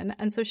Organization,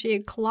 and so she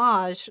had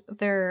collaged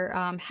their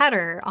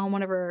header on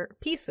one of her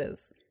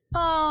pieces.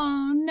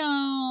 Oh,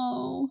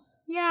 no.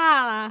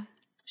 Yeah.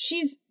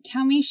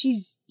 Tell me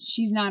she's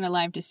not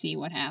alive to see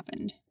what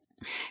happened.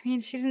 I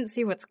mean, she didn't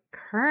see what's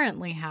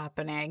currently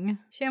happening.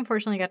 She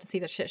unfortunately got to see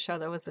the shit show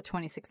that was the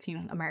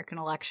 2016 American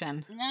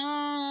election.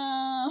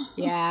 No.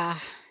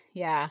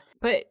 Yeah.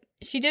 But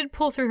she did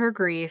pull through her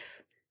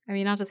grief. I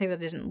mean, not to say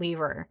that it didn't leave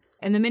her.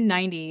 In the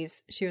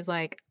mid-90s, she was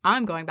like,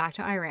 I'm going back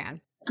to Iran.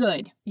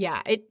 Good.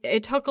 Yeah,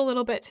 it took a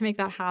little bit to make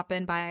that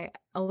happen. By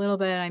a little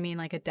bit, I mean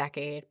like a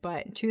decade.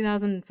 But in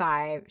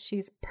 2005,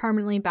 she's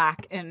permanently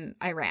back in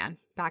Iran,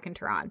 back in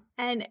Tehran.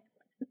 And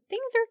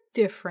things are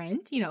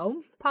different,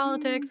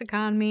 politics,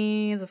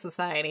 economy, the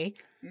society.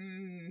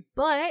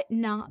 But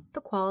not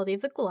the quality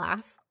of the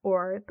glass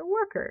or the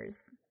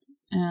workers.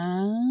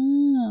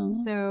 Oh.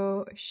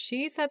 So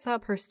she sets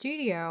up her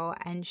studio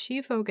and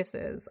she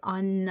focuses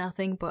on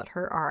nothing but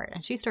her art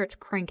and she starts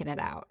cranking it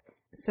out.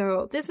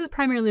 So this is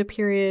primarily a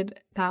period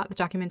that the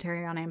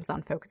documentary on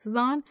Amazon focuses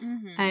on.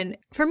 Mm-hmm. And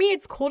for me,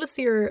 it's cool to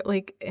see her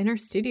like in her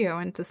studio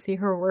and to see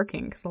her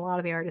working because a lot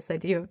of the artists I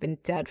do have been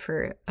dead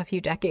for a few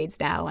decades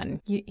now.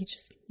 And you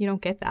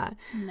don't get that.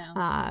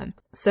 No.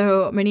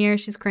 So Munir,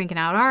 she's cranking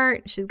out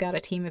art. She's got a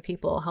team of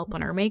people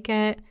helping her make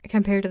it.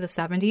 Compared to the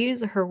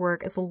 70s, her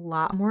work is a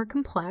lot more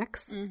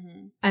complex.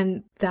 Mm-hmm.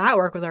 And that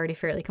work was already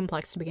fairly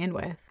complex to begin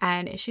with.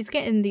 And she's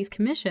getting these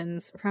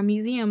commissions from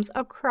museums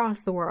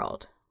across the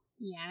world.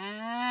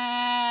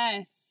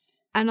 Yes.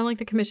 And unlike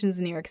the commissions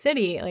in New York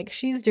City, like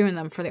she's doing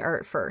them for the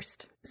art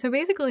first. So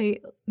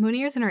basically,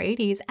 Munir's in her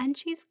 80s and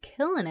she's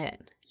killing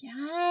it.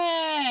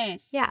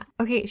 Yes. Yeah.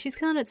 Okay, she's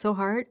killing it so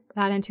hard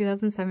that in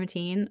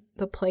 2017,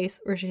 the place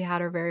where she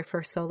had her very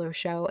first solo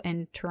show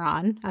in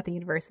Tehran at the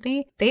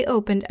university, they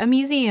opened a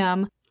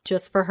museum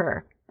just for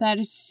her. That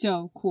is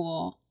so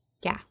cool.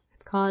 Yeah.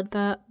 It's called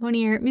the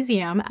Munir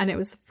Museum, and it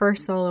was the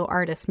first solo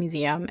artist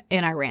museum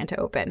in Iran to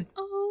open.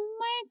 Oh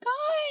my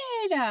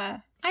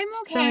God. I'm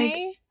okay. So,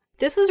 like,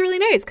 this was really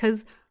nice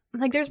because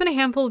like, there's been a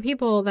handful of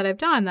people that I've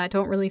done that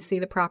don't really see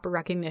the proper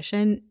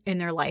recognition in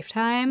their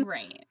lifetime.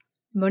 Right.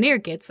 Monier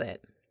gets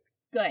it.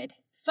 Good.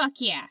 Fuck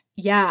yeah.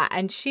 Yeah,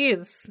 and she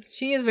is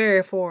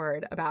very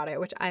forward about it,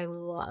 which I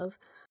love.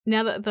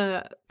 Now,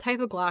 the type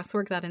of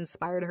glasswork that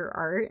inspired her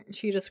art,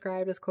 she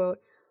described as, quote,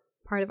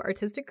 part of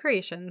artistic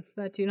creations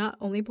that do not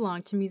only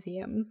belong to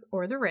museums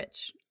or the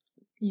rich.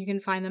 You can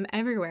find them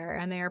everywhere,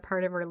 and they are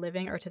part of our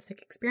living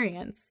artistic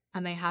experience,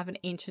 and they have an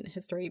ancient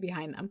history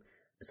behind them.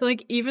 So,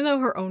 like, even though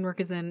her own work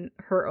is in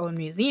her own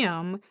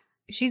museum,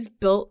 she's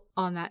built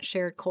on that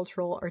shared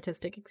cultural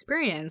artistic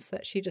experience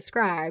that she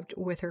described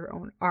with her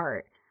own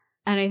art.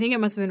 And I think it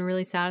must have been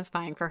really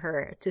satisfying for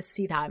her to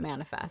see that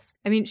manifest.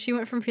 I mean, she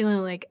went from feeling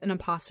like an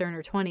imposter in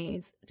her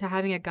 20s to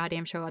having a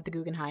goddamn show at the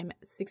Guggenheim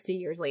 60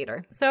 years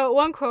later. So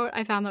one quote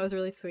I found that was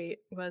really sweet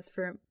was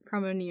from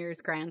Monier's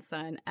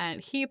grandson,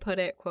 and he put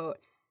it, quote,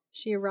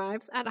 "She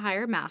arrives at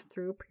higher math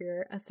through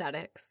pure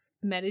aesthetics.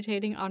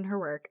 Meditating on her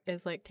work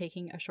is like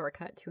taking a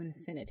shortcut to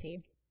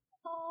infinity."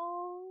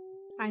 Oh.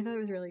 I thought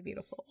it was really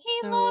beautiful.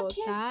 He loved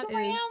his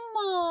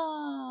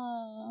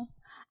grandma.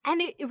 And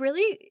it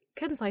really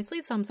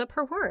concisely sums up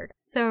her work.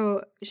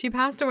 So she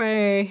passed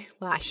away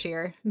last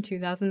year in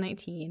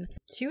 2019.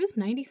 She was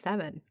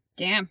 97.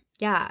 Damn.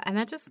 Yeah, and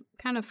that just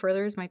kind of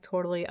furthers my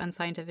totally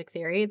unscientific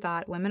theory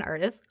that women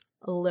artists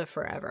live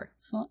forever.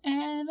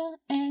 Forever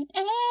and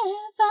ever.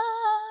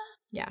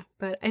 Yeah,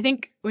 but I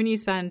think when you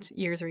spend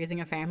years raising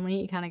a family,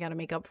 you kind of got to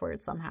make up for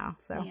it somehow.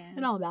 So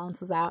It all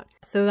balances out.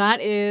 So that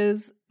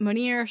is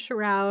Monier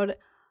Shroud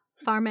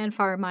Farman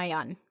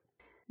Farmayan.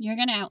 You're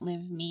going to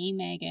outlive me,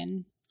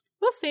 Megan.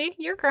 We'll see.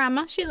 Your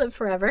grandma, she lived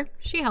forever.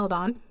 She held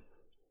on.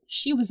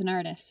 She was an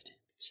artist.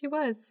 She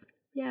was.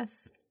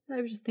 Yes. I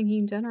was just thinking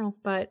in general.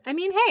 But, I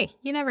mean, hey,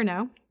 you never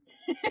know.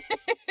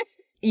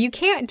 You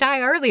can't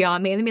die early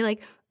on me and be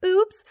like,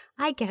 oops,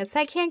 I guess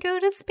I can't go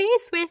to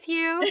space with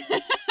you.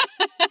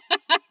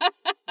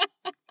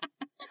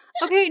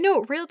 Okay,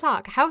 no, real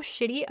talk. How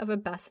shitty of a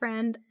best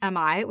friend am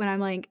I when I'm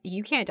like,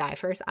 you can't die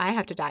first. I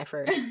have to die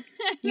first.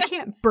 You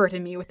can't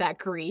burden me with that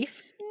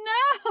grief.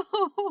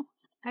 No.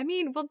 I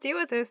mean, we'll deal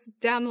with this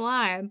down the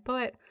line,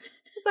 but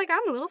it's like,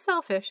 I'm a little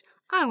selfish.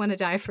 I want to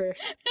die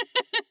first.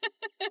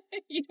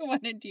 You don't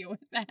want to deal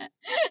with that.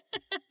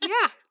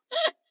 Yeah.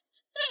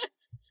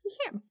 You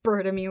can't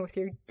burden me with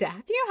your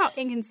death. Do you know how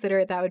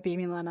inconsiderate that would be,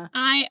 Milena?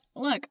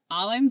 Look,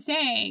 all I'm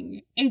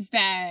saying is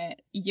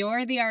that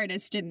you're the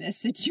artist in this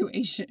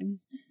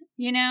situation.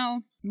 You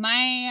know,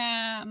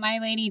 my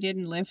lady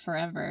didn't live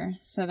forever,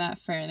 so that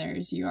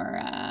furthers your,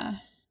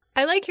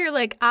 I like your,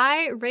 like,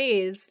 I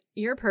raised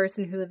your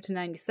person who lived to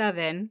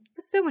 97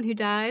 with someone who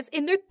dies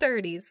in their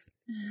 30s.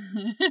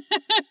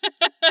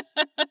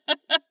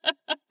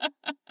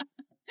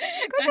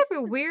 What type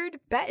of weird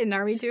betting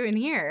are we doing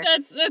here?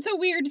 That's a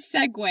weird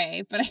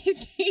segue, but I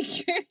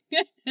think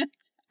you're gonna...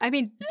 I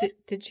mean,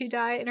 did she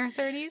die in her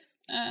 30s?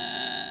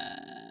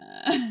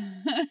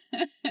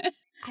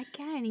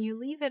 Again, you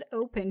leave it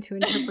open to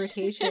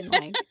interpretation.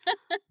 Like,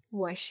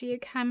 was she a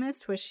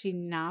chemist? Was she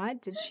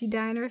not? Did she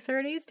die in her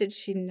 30s? Did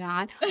she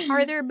not?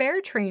 Are there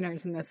bear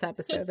trainers in this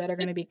episode that are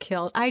going to be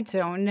killed? I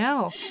don't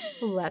know.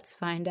 Let's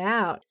find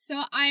out.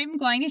 So I'm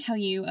going to tell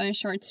you a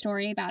short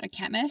story about a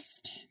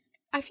chemist.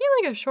 I feel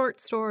like a short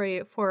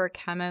story for a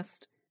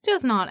chemist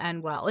does not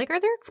end well. Like, are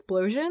there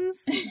explosions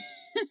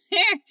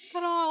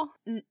at all?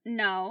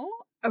 No.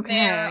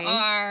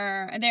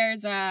 Okay.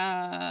 There's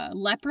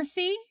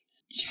leprosy,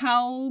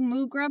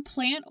 chalmugra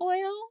plant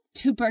oil,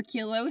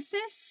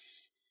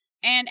 tuberculosis,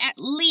 and at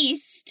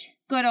least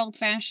good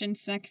old-fashioned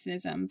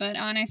sexism. But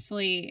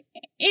honestly,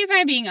 if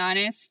I'm being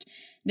honest,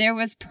 there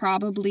was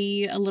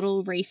probably a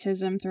little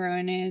racism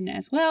thrown in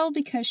as well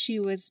because she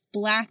was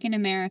black in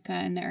America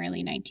in the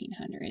early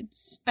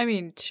 1900s. I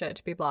mean, shit,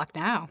 to be black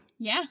now.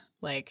 Yeah.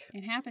 Like,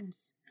 it happens.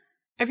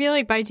 I feel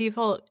like by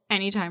default,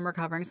 anytime we're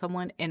covering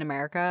someone in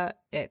America,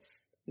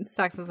 it's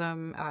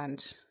sexism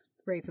and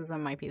racism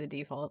might be the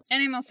default.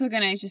 And I'm also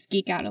going to just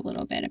geek out a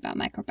little bit about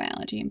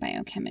microbiology and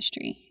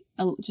biochemistry.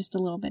 Just a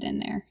little bit in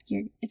there.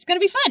 It's going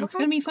to be fun. Okay, it's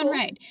going to be a fun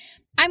ride.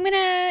 I'm going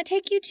to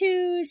take you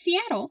to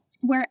Seattle,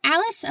 where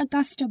Alice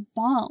Augusta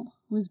Ball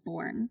was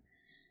born.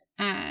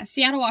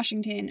 Seattle,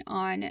 Washington,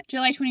 on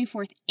July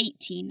 24th,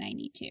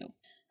 1892.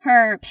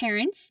 Her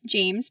parents,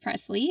 James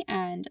Presley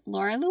and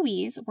Laura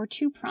Louise, were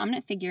two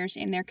prominent figures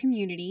in their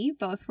community.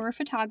 Both were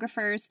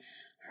photographers.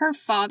 Her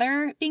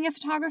father, being a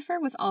photographer,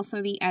 was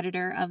also the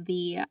editor of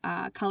the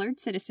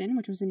Colored Citizen,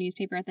 which was a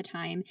newspaper at the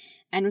time,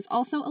 and was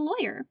also a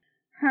lawyer.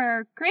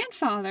 Her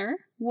grandfather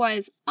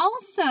was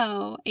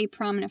also a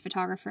prominent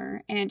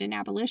photographer and an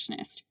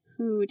abolitionist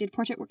who did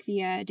portrait work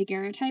via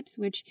daguerreotypes,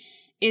 which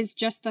is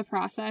just the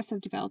process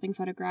of developing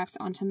photographs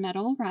onto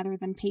metal rather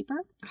than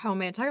paper. Oh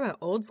man, talk about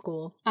old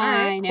school.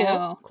 I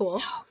know. Cool.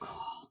 So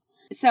cool.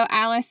 So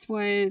Alice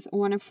was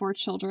one of 4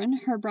 children.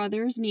 Her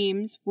brothers'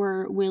 names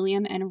were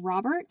William and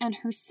Robert, and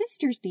her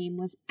sister's name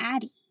was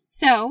Addie.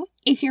 So,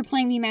 if you're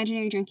playing the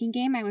imaginary drinking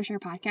game I wish our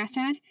podcast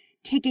had,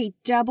 take a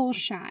double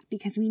shot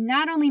because we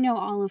not only know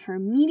all of her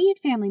immediate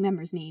family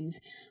members' names,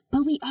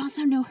 but we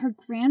also know her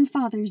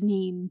grandfather's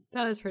name.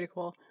 That is pretty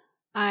cool.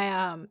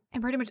 And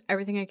pretty much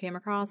everything I came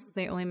across,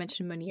 they only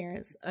mentioned Munir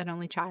as an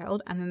only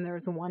child. And then there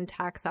was one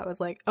text that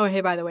was like, oh,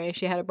 hey, by the way,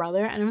 she had a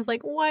brother. And it was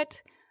like,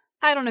 what?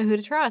 I don't know who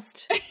to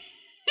trust.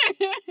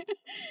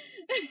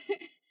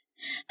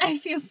 I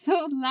feel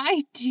so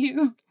lied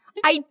to.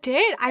 I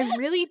did. I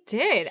really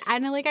did.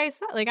 And like I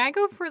said, like I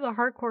go for the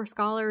hardcore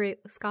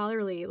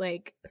scholarly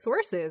like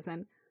sources.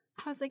 And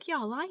I was like,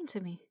 y'all lying to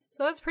me.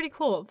 So that's pretty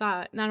cool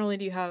that not only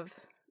do you have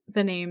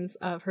the names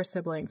of her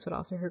siblings, but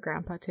also her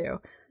grandpa too.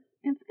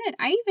 It's good.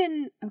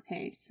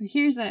 Okay, so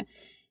here's a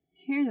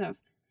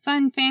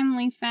fun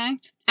family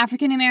fact.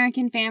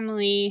 African-American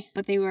family,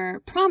 but they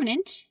were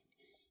prominent.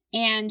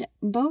 And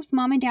both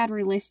mom and dad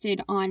were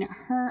listed on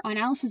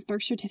Alice's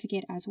birth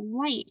certificate as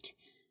white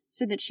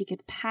so that she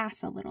could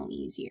pass a little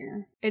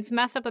easier. It's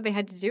messed up that they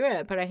had to do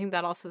it, but I think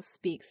that also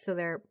speaks to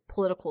their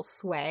political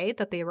sway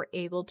that they were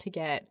able to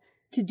get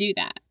to do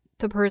that.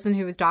 The person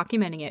who was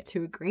documenting it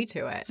to agree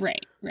to it.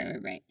 Right.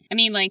 I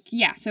mean, like,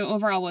 yeah, so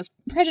overall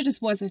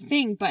prejudice was a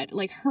thing, but,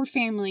 like, her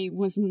family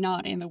was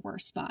not in the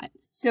worst spot.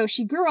 So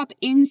she grew up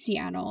in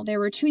Seattle. There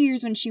were 2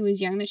 years when she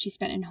was young that she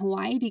spent in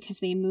Hawaii because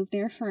they moved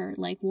there for,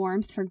 like,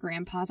 warmth for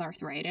grandpa's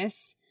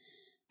arthritis.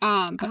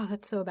 Oh,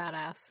 that's so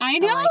badass. I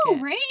know,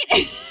 like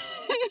right?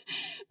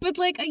 But,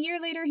 like, a year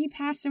later, he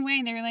passed away,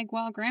 and they were like,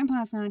 well,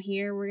 grandpa's not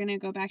here. We're gonna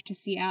go back to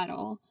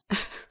Seattle.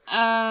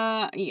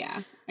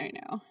 Yeah, I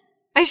know.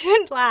 I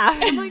shouldn't laugh.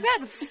 I'm like,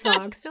 that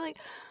sucks. Be like,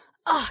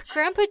 oh,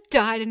 Grandpa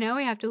died and now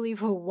we have to leave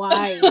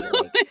Hawaii.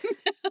 Like,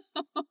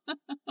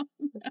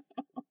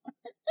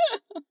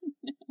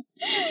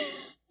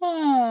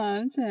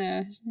 oh, it's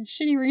a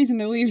shitty reason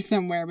to leave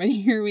somewhere, but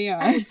here we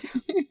are.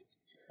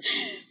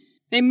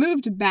 They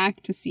moved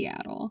back to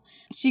Seattle.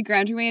 She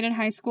graduated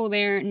high school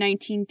there in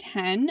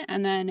 1910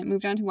 and then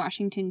moved on to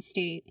Washington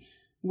State,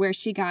 where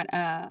she got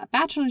a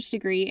bachelor's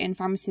degree in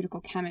pharmaceutical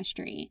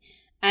chemistry.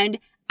 And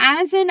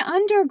as an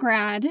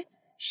undergrad,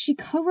 she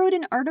co-wrote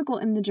an article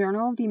in the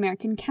Journal of the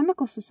American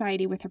Chemical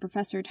Society with her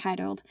professor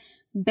titled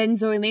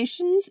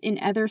Benzoylations in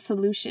Ether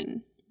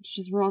Solution, which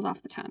just rolls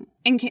off the tongue.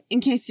 In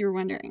case you were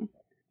wondering,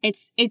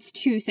 it's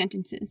 2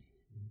 sentences.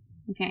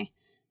 Okay.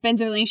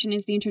 Benzylation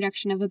is the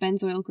introduction of a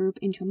benzoyl group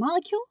into a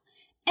molecule,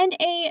 and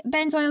a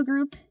benzoyl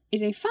group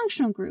is a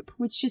functional group,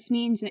 which just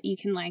means that you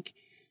can, like,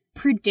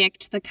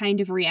 predict the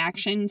kind of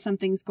reaction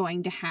something's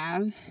going to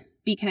have,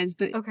 because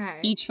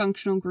each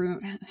functional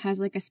group has,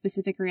 like, a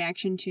specific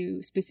reaction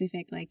to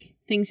specific, like,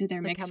 things that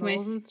they're mixed with.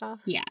 And stuff?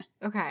 Yeah.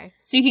 Okay.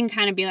 So you can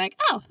kind of be like,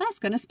 oh, that's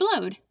gonna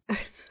explode.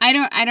 I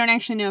don't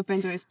actually know if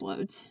benzoyl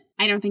explodes.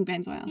 I don't think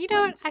benzoyl explodes. You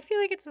know what? I feel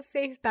like it's a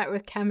safe bet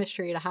with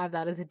chemistry to have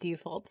that as a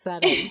default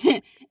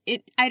setting.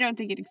 I don't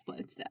think it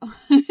explodes, though.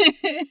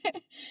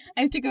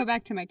 I have to go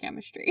back to my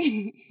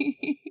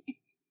chemistry.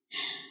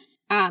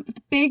 But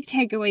the big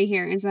takeaway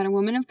here is that a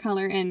woman of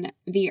color in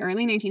the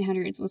early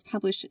 1900s was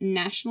published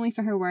nationally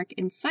for her work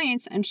in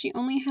science, and she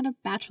only had a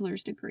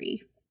bachelor's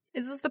degree.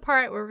 Is this the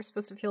part where we're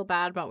supposed to feel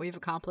bad about what we've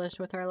accomplished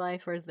with our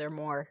life, or is there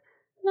more?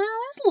 No,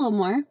 there's a little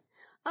more.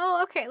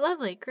 Oh, okay,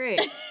 lovely,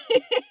 great.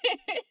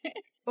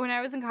 When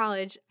I was in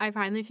college, I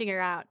finally figured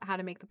out how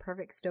to make the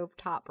perfect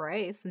stovetop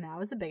rice, and that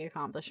was a big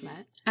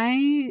accomplishment.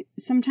 I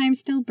sometimes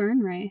still burn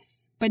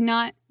rice, but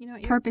not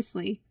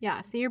purposely.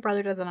 Yeah, see, your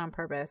brother does it on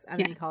purpose, and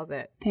then he calls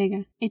it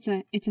Pega. It's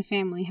a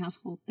family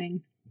household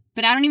thing.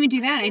 But I don't even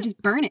do that. I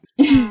just burn it.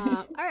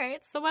 All right.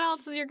 So what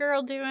else is your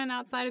girl doing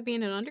outside of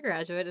being an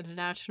undergraduate in a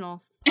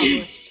national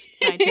published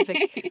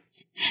scientific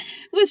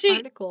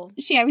article?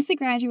 She obviously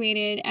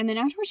graduated, and then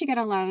afterwards she got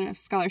a lot of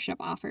scholarship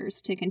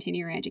offers to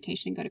continue her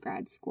education and go to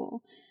grad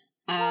school.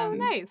 Oh,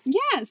 nice.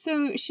 Yeah,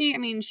 so she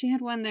had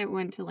one that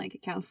went to, like,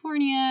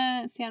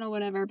 California, Seattle,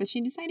 whatever, but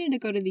she decided to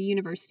go to the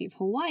University of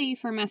Hawaii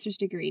for a master's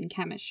degree in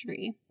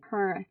chemistry.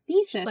 Her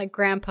thesis... She's like,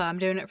 Grandpa, I'm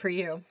doing it for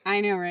you.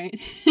 I know, right?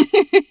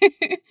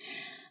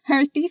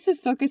 Her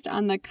thesis focused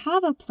on the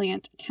kava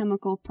plant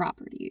chemical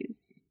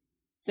properties.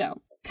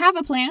 So,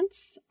 kava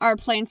plants are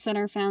plants that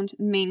are found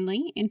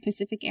mainly in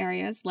Pacific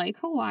areas like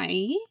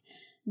Hawaii.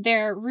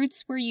 Their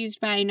roots were used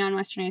by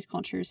non-Westernized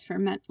cultures for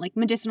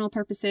medicinal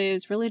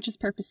purposes, religious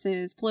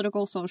purposes,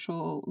 political,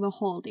 social, the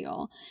whole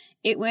deal.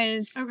 It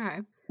was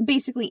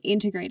basically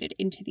integrated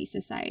into these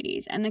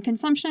societies, and the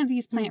consumption of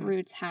these plant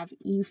roots have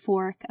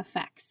euphoric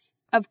effects.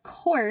 Of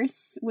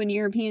course, when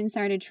Europeans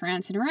started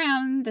trouncing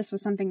around, this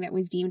was something that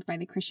was deemed by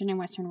the Christian and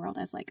Western world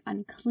as, like,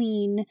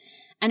 unclean,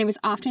 and it was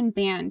often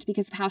banned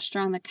because of how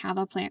strong the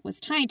kava plant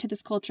was tied to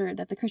this culture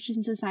that the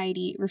Christian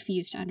society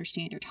refused to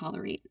understand or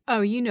tolerate.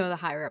 Oh, you know the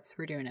higher-ups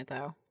were doing it,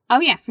 though.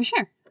 Oh, yeah, for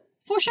sure.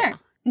 For sure.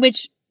 Yeah.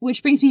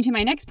 Which brings me to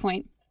my next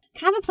point.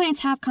 Kava plants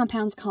have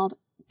compounds called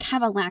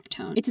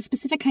cavalactone. It's a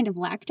specific kind of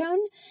lactone,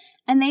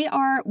 and they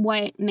are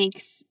what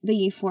makes the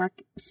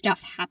euphoric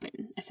stuff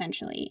happen,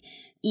 essentially.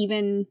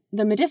 Even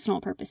the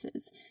medicinal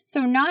purposes.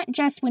 So not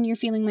just when you're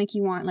feeling like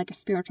you want, like, a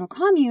spiritual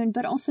commune,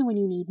 but also when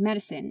you need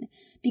medicine.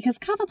 Because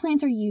kava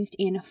plants are used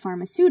in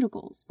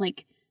pharmaceuticals,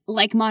 like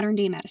modern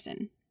day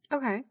medicine.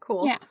 Okay,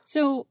 cool. Yeah.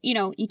 So,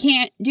 you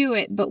can't do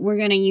it, but we're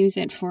going to use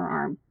it for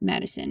our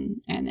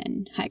medicine and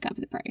then hike up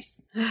the price.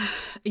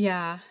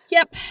 Yeah.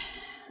 Yep.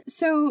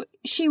 So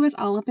she was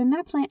all up in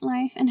that plant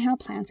life and how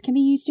plants can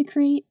be used to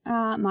create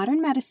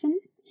modern medicine.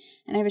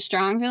 And I have a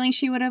strong feeling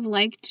she would have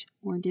liked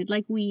or did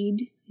like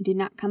weed. I did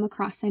not come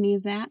across any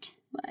of that,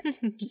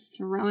 but just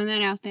throwing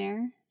that out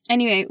there.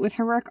 Anyway, with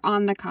her work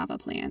on the kava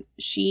plant,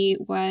 she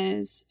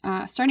was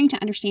starting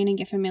to understand and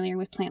get familiar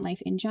with plant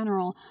life in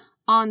general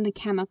on the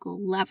chemical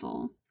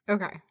level.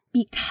 Okay.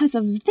 Because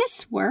of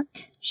this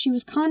work, she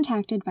was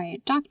contacted by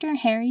Dr.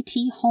 Harry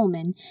T.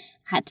 Holman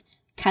at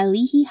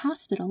Kalihi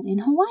Hospital in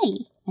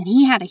Hawaii. And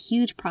he had a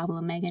huge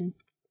problem, Megan.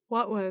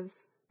 What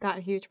was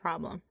that huge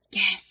problem?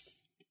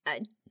 Yes.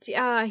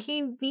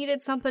 He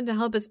needed something to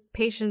help his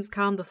patients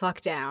calm the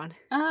fuck down.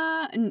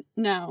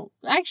 No.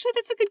 Actually,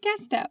 that's a good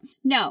guess, though.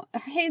 No,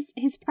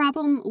 his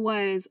problem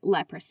was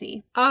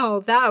leprosy.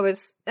 Oh, that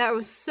was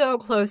so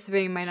close to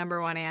being my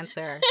number one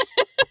answer.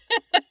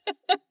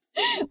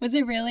 Was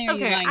it really? Or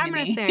okay, I'm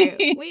gonna say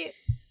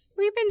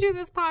we've been doing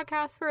this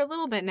podcast for a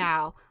little bit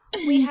now.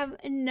 We have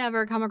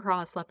never come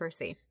across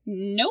leprosy.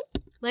 Nope.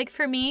 Like,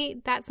 for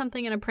me, that's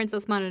something in a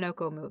Princess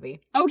Mononoke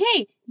movie.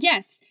 Okay,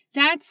 yes.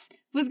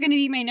 Was going to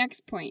be my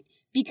next point.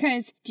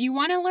 Because do you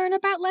want to learn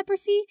about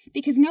leprosy?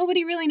 Because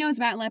nobody really knows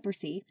about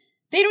leprosy.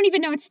 They don't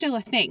even know it's still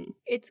a thing.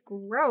 It's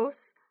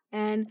gross,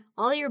 and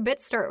all your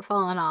bits start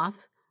falling off.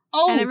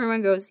 Oh. And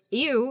everyone goes,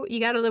 ew, you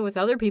gotta live with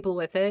other people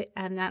with it.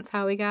 And that's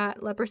how we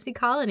got leprosy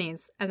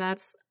colonies. And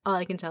that's all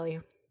I can tell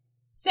you.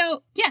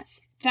 So,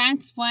 yes,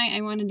 that's why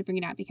I wanted to bring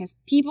it up. Because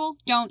people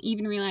don't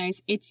even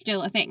realize it's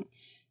still a thing.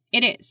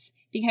 It is.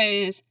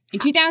 Because in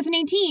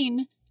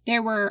 2018,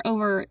 there were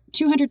over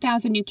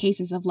 200,000 new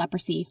cases of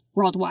leprosy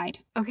worldwide.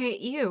 Okay,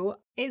 ew.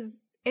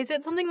 Is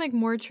it something like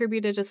more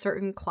attributed to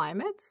certain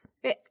climates?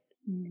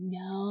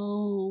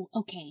 No.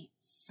 Okay.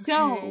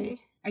 So,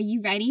 are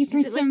you ready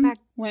for some...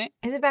 what?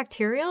 Is it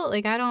bacterial?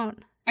 Like, I don't...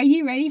 Are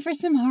you ready for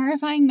some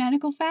horrifying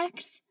medical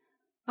facts?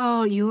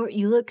 Oh,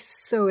 you look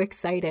so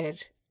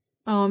excited.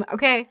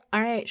 Okay.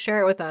 All right.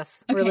 Share it with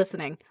us. Okay. We're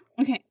listening.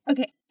 Okay.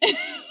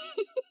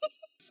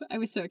 I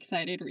was so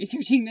excited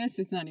researching this.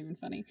 It's not even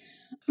funny.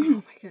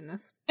 Oh my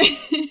goodness.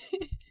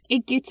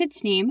 It gets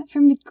its name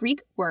from the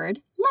Greek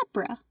word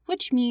lepra,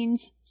 which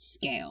means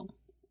scale.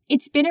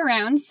 It's been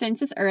around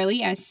since as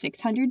early as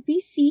 600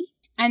 BC,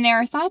 and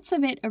there are thoughts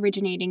of it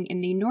originating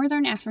in the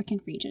northern African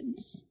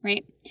regions,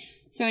 right?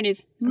 So it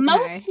is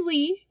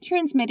mostly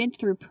transmitted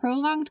through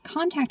prolonged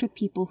contact with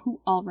people who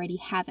already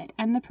have it,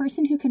 and the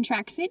person who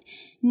contracts it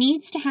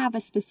needs to have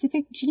a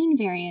specific gene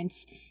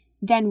variance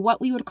than what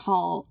we would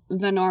call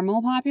the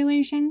normal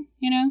population,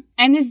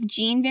 And this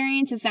gene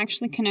variance is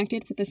actually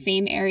connected with the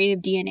same area of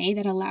DNA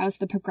that allows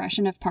the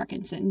progression of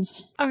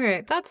Parkinson's.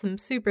 Okay, that's some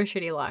super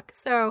shitty luck.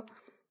 So,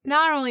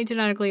 not only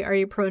genetically are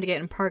you prone to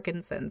getting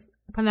Parkinson's,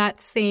 but that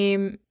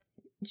same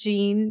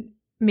gene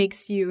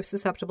makes you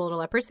susceptible to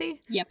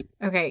leprosy? Yep.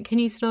 Okay, can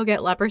you still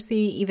get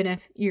leprosy even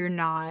if you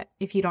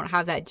don't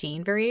have that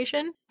gene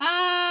variation?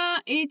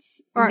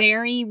 It's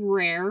very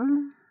rare.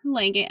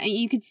 Like,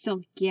 you could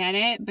still get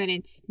it, but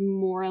it's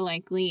more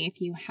likely if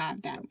you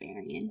have that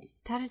variant.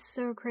 That is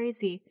so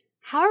crazy.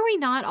 How are we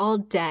not all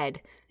dead?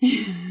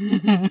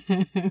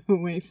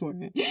 Wait for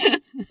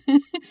it.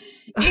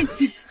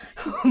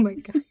 Oh my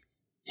god.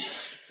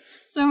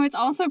 So it's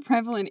also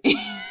prevalent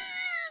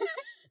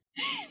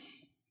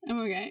I'm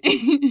okay.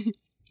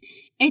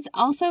 It's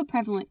also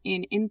prevalent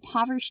in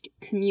impoverished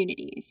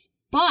communities.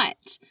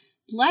 But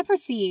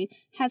leprosy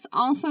has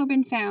also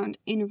been found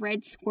in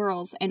red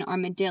squirrels and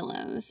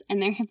armadillos,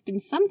 and there have been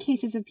some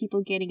cases of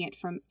people getting it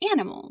from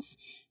animals,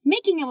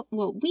 making it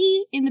what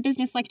we in the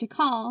business like to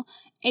call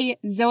a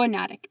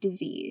zoonotic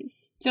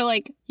disease. So,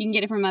 like, you can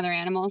get it from other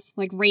animals,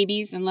 like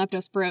rabies and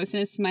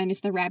leptospirosis, minus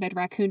the rabid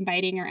raccoon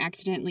biting or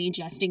accidentally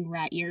ingesting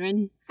rat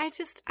urine. I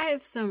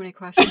have so many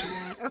questions.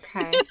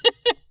 Okay.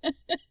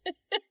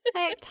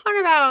 Hey, talk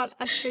about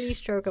a shitty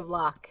stroke of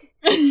luck.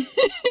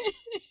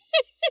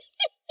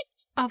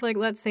 Of, like,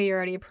 let's say you're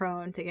already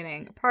prone to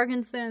getting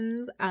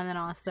Parkinson's, and then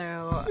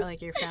also,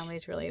 like, your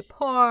family's really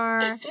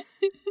poor,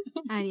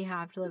 and you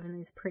have to live in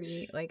these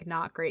pretty, like,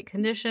 not great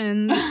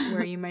conditions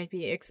where you might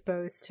be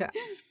exposed to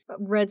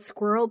red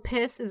squirrel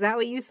piss. Is that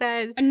what you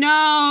said?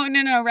 No.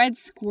 Red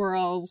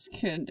squirrels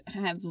could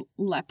have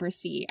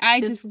leprosy.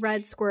 Just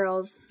red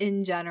squirrels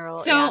in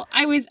general. So yeah.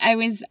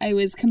 I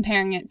was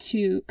comparing it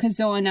to, because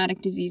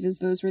zoonotic diseases,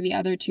 those were the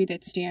other two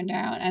that stand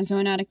out. As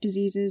zoonotic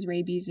diseases,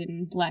 rabies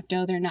and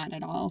lepto, they're not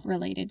at all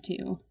related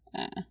to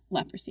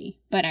leprosy.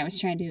 But I was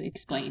trying to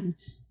explain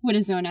what a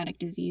zoonotic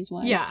disease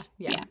was.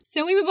 Yeah.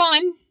 So we move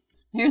on.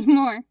 There's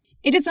more.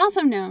 It is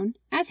also known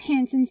as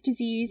Hansen's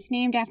disease,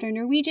 named after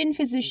Norwegian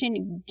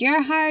physician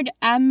Gerhard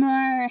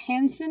Ammer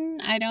Hansen.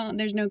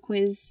 There's no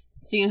quiz,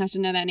 so you don't have to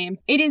know that name.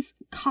 It is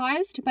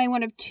caused by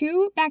one of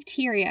two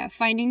bacteria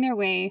finding their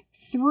way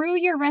through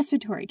your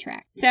respiratory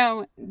tract.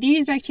 So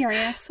these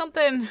bacteria...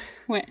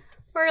 What?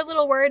 We're a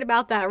little worried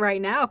about that right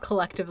now,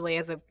 collectively,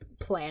 as a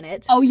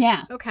planet. Oh,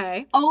 yeah.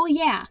 Okay. Oh,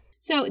 yeah.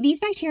 So these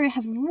bacteria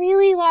have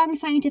really long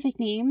scientific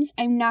names.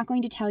 I'm not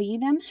going to tell you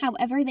them.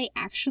 However, they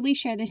actually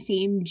share the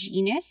same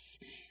genus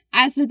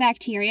as the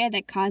bacteria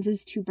that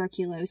causes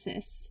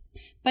tuberculosis.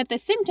 But the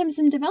symptoms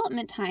and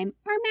development time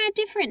are mad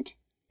different.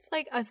 It's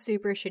like a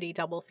super shitty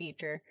double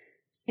feature.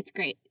 It's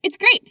great. It's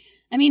great.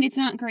 I mean, it's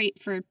not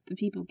great for the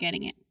people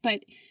getting it,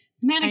 but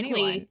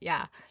medically, Anyone,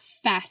 yeah.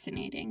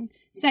 fascinating.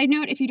 Side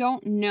note, if you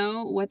don't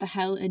know what the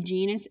hell a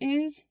genus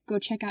is, go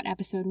check out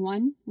episode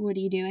 1. What are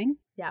you doing?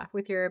 Yeah,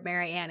 with your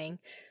Mary Anning.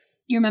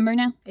 You remember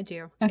now? I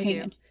do.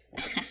 Okay, I do.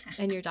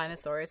 And your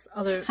dinosaurs.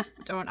 Although,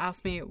 don't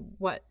ask me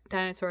what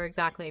dinosaur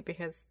exactly,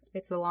 because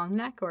it's a long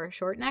neck or a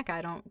short neck.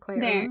 I don't quite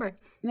remember.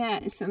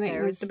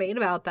 There was debate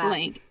about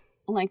that.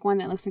 Like one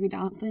that looks like a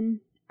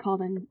dolphin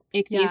called an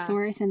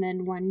ichthyosaurus, and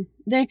then one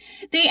they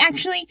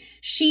actually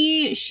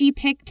she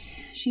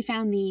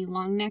found the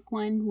long neck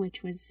one,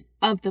 which was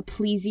of the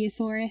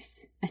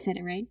plesiosaurus. I said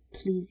it right,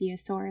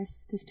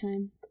 plesiosaurus this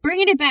time.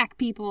 Bringing it back,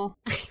 people.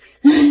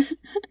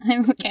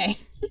 I'm okay.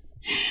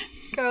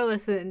 Go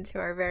listen to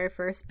our very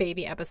first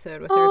baby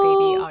episode with our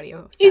baby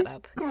audio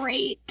setup. It's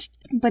great.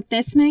 But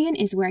this, Megan,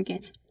 is where it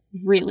gets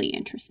really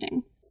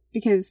interesting,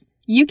 because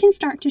you can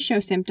start to show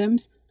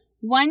symptoms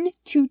 1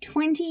 to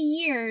 20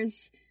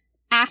 years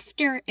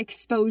after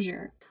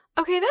exposure.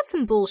 Okay, that's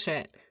some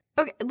bullshit.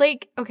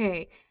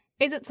 Okay,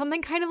 is it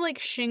something kind of like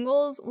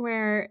shingles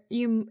where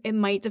it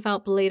might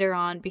develop later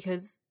on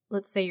because,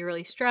 let's say, you're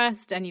really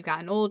stressed and you've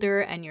gotten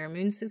older and your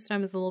immune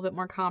system is a little bit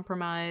more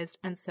compromised,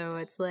 and so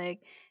it's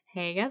like,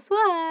 hey, guess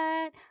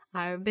what?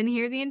 I've been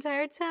here the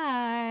entire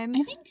time.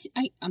 I think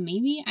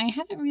maybe I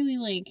haven't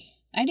really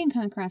I didn't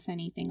come across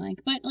anything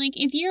but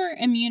if you're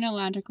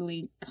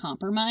immunologically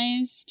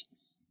compromised,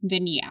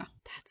 then yeah.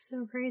 That's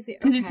so crazy.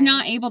 Because it's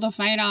not able to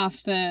fight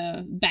off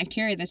the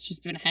bacteria that's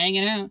just been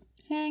hanging out.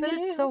 But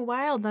it's so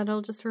wild that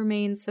it'll just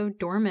remain so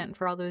dormant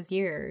for all those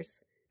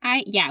years.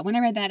 When I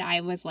read that, I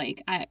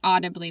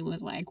audibly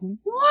was like,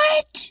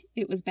 what?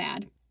 It was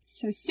bad.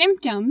 So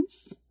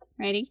symptoms,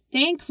 ready?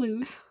 They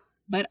include,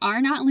 but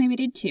are not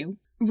limited to,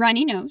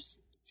 runny nose,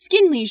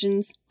 skin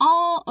lesions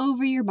all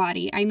over your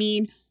body. I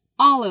mean,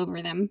 all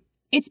over them.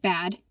 It's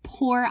bad.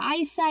 Poor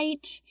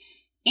eyesight,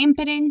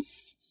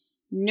 impotence,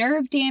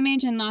 nerve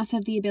damage and loss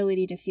of the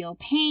ability to feel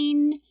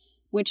pain,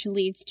 which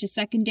leads to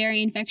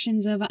secondary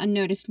infections of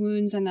unnoticed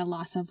wounds and the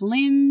loss of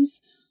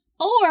limbs.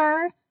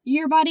 Or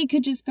your body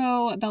could just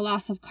go the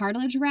loss of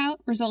cartilage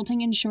route,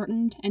 resulting in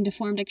shortened and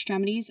deformed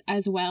extremities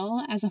as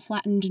well as a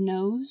flattened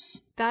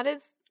nose. That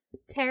is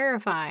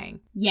terrifying.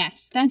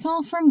 Yes, that's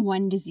all from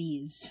one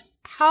disease.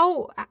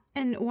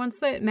 And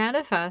once it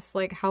manifests,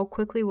 how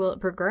quickly will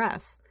it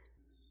progress?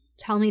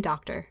 Tell me,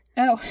 doctor.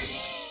 Oh,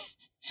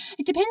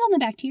 it depends on the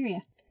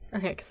bacteria.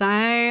 Okay, because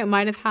I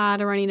might have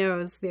had a runny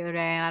nose the other day,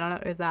 and I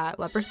don't know, is that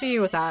leprosy?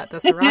 Was that the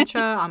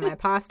sriracha on my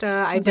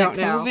pasta? I don't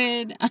know.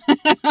 COVID?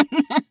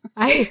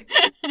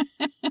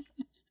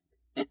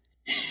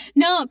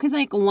 No, because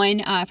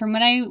one, from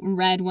what I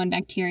read, one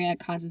bacteria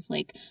causes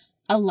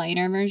a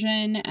lighter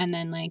version, and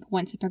then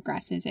once it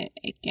progresses,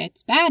 it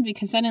gets bad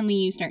because suddenly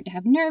you start to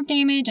have nerve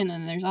damage, and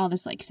then there's all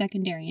this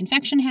secondary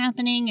infection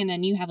happening, and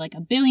then you have a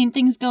billion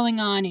things going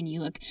on, and you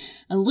look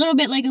a little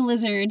bit like a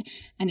lizard,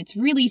 and it's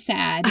really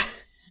sad.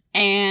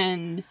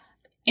 And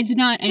it's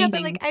not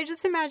anything. Yeah, but I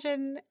just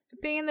imagine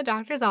being in the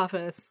doctor's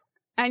office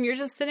and you're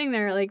just sitting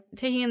there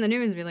taking in the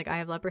news and being I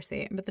have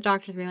leprosy. But the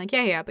doctor's being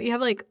yeah, but you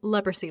have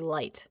leprosy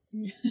light.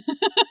 And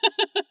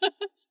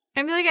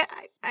be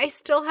I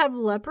still have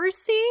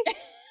leprosy?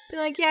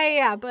 Be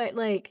yeah, but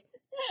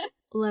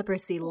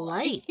leprosy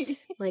light.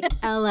 LITE.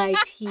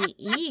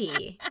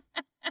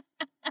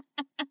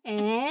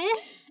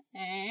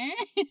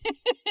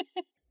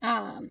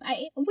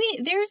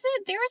 There's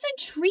a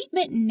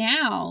treatment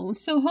now,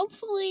 so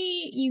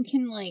hopefully you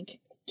can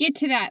get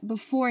to that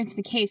before it's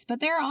the case. But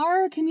there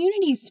are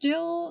communities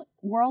still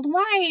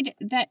worldwide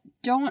that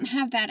don't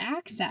have that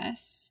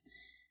access.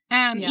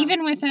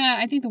 Even with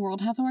I think the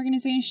World Health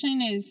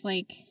Organization is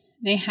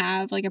they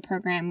have a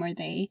program where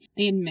they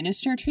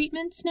administer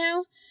treatments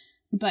now,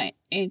 but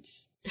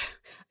it's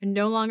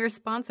no longer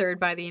sponsored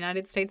by the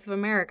United States of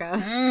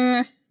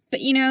America. But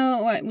you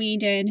know what we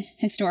did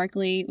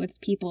historically with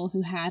people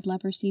who had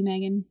leprosy,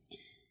 Megan?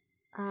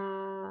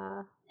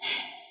 Put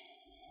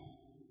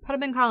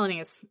them in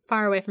colonies,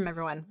 far away from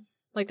everyone.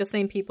 The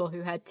same people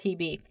who had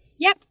TB.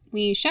 Yep.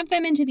 We shoved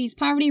them into these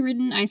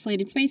poverty-ridden,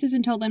 isolated spaces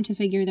and told them to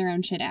figure their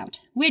own shit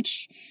out.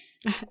 Which,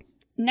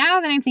 now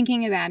that I'm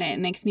thinking about it,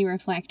 makes me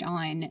reflect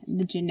on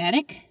the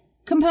genetic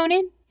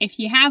component. If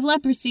you have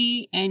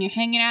leprosy and you're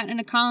hanging out in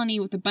a colony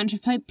with a bunch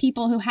of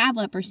people who have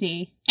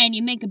leprosy and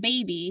you make a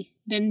baby,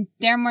 then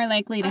they're more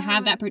likely to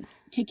have that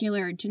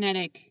particular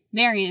genetic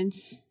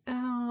variance.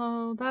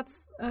 Oh,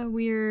 that's a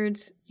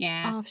weird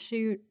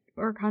offshoot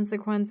or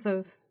consequence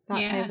of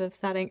that type of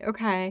setting.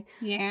 Okay.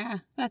 Yeah,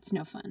 that's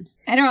no fun.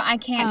 I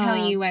can't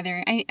tell you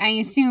whether, I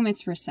assume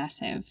it's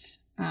recessive,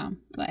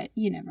 but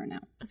you never know.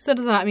 So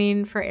does that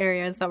mean for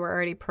areas that were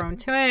already prone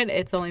to it,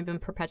 it's only been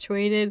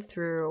perpetuated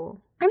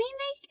through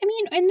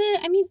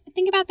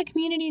Think about the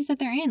communities that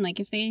they're in. Like,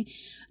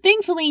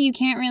 thankfully, you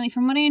can't really,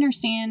 from what I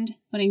understand,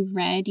 what I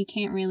read, you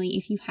can't really,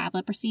 if you have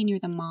leprosy and you're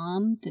the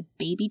mom, the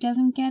baby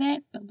doesn't get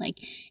it. But, like,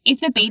 if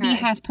the baby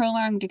has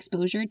prolonged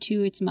exposure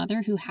to its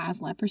mother who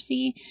has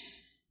leprosy,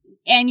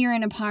 and you're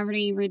in a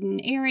poverty-ridden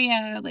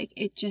area, like,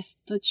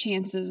 the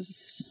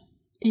chances...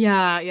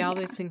 Yeah, all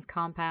these things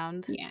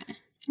compound. Yeah.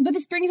 But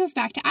this brings us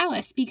back to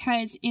Alice,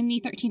 because in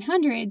the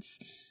 1300s...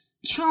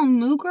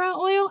 Chalmugra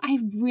oil? I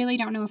really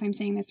don't know if I'm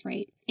saying this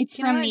right. It's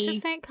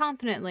just say it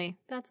confidently.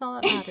 That's all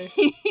that matters.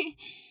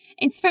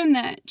 It's from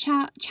the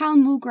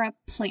Chalmugra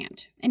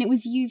plant, and it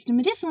was used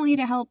medicinally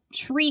to help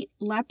treat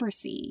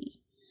leprosy.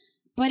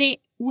 But it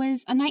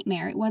was a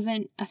nightmare. It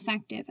wasn't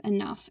effective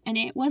enough. And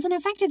it wasn't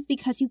effective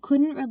because you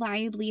couldn't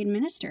reliably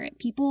administer it.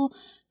 People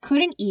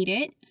couldn't eat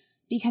it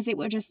because it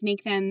would just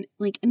make them,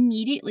 like,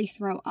 immediately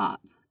throw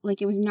up. Like,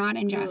 it was not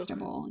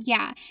ingestible. Ugh.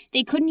 Yeah.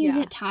 They couldn't use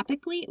it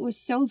topically. It was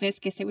so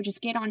viscous. It would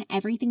just get on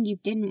everything you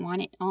didn't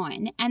want it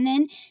on. And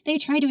then they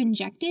tried to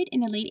inject it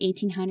in the late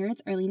 1800s,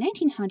 early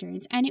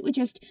 1900s, and it would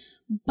just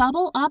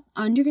bubble up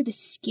under the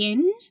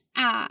skin.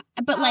 Oh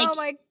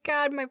my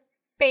God, my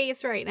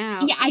face right now.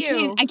 Yeah,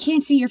 I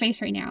can't see your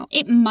face right now.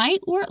 It might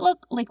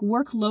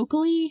work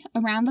locally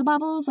around the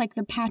bubbles, like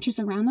the patches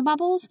around the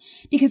bubbles,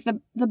 because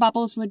the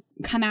bubbles would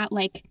come out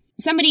like...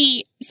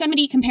 Somebody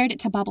compared it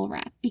to bubble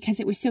wrap because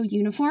it was so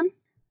uniform.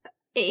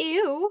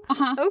 Ew.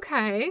 Uh-huh.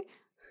 Okay.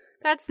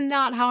 That's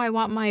not how I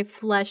want my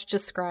flesh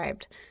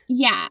described.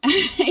 Yeah.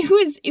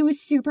 It was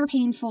super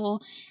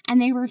painful,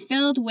 and they were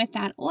filled with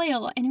that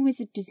oil, and it was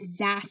a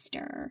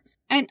disaster.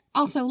 And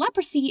also,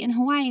 leprosy in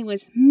Hawaii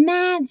was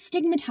mad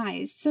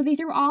stigmatized, so they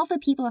threw all the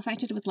people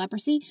affected with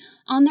leprosy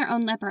on their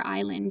own leper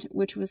island,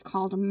 which was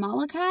called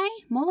Molokai?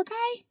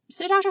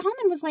 So Dr.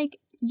 Holman was like,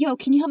 yo,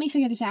 can you help me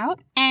figure this out?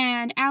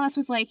 And Alice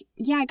was like,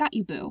 yeah, I got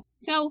you, boo.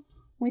 So,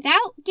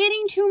 without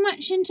getting too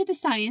much into the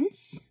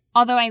science,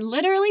 although I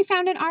literally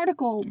found an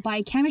article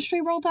by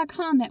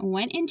chemistryworld.com that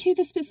went into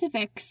the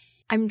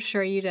specifics. I'm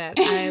sure you did.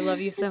 I love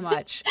you so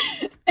much.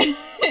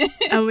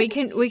 And we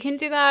can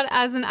do that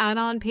as an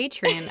add-on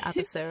Patreon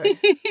episode.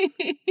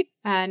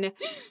 And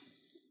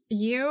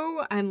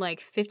you and like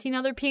 15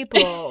 other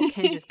people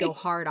can just go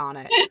hard on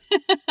it.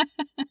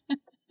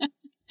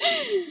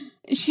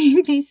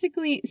 She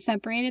basically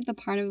separated the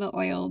part of the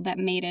oil that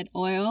made it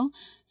oil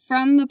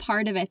from the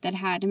part of it that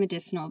had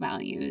medicinal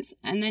values.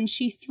 And then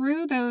she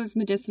threw those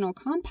medicinal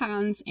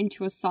compounds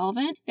into a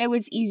solvent that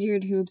was easier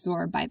to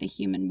absorb by the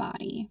human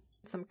body.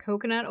 Some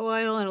coconut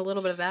oil and a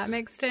little bit of that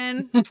mixed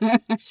in.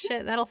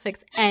 Shit, that'll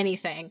fix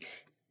anything.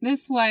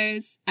 This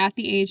was at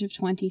the age of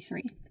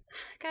 23.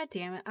 God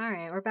damn it. All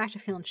right, we're back to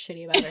feeling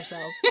shitty about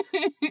ourselves.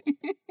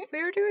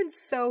 We were doing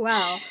so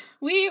well.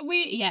 We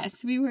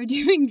were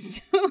doing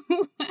so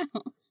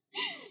well.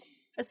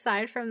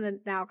 Aside from the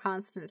now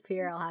constant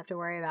fear I'll have to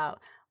worry about,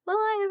 will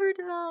I ever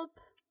develop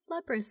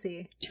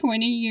leprosy?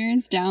 20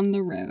 years down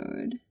the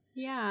road.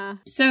 Yeah.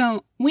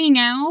 So we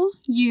now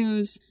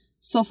use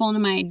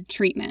sulfonamide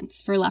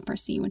treatments for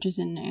leprosy, which is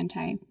an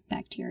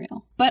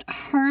antibacterial. But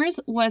hers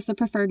was the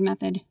preferred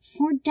method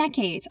for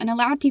decades and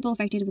allowed people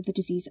affected with the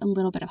disease a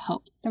little bit of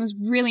hope. That was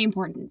really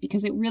important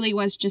because it really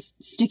was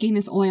just sticking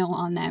this oil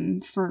on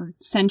them for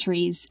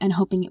centuries and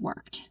hoping it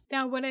worked.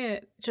 Now, would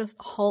it just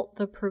halt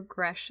the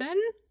progression?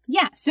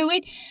 Yeah, so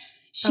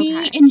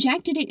she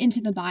injected it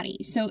into the body.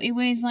 So it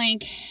was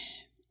like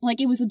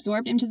it was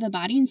absorbed into the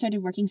body and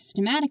started working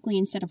systematically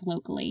instead of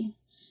locally.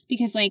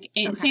 Because, say,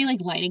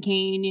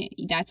 lidocaine,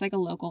 that's like a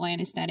local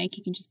anesthetic.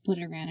 You can just put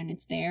it around and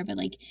it's there. But,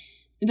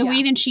 the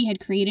way that she had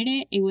created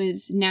it, it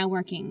was now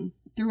working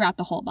throughout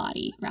the whole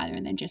body rather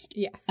than just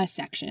a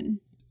section.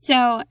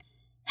 So,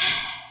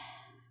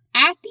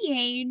 at the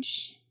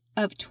age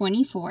of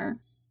 24,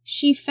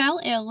 she fell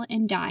ill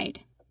and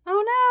died.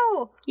 Oh,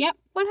 no. Yep.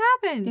 What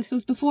happened? This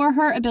was before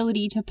her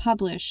ability to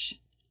publish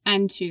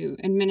and to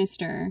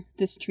administer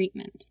this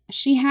treatment.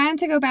 She had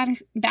to go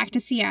back to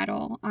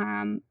Seattle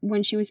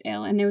when she was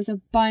ill, and there was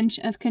a bunch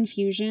of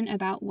confusion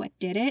about what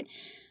did it.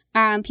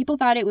 People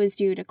thought it was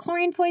due to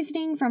chlorine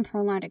poisoning from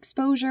prolonged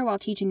exposure while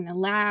teaching in the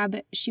lab.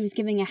 She was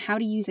giving a how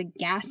to use a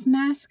gas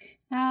mask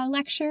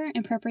lecture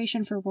in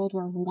preparation for World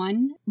War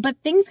I. But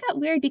things got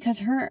weird because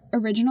her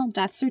original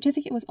death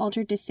certificate was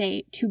altered to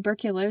say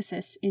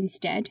tuberculosis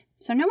instead.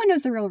 So no one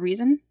knows the real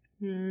reason.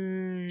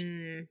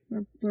 We're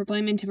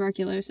blaming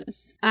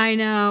tuberculosis. I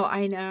know.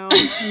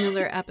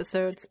 Another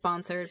episode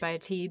sponsored by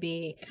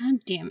TB.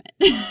 God damn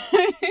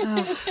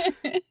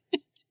it.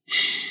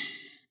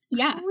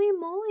 Yeah. Holy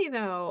moly,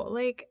 though.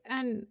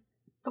 And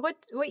what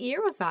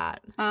year was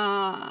that?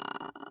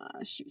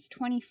 She was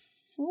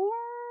 24,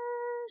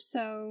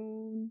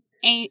 so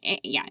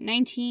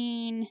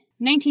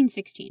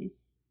 1916.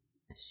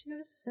 She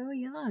was so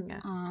young.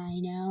 I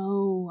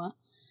know.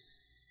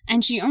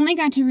 And she only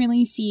got to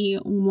really see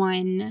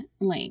one,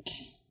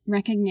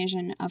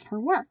 recognition of her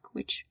work,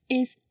 which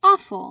is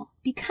awful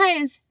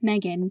because,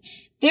 Megan,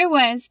 there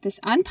was this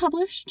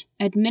unpublished,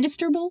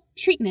 administrable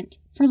treatment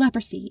for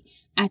leprosy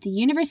at the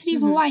University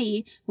of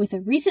Hawaii with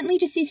a recently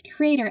deceased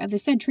creator of the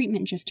said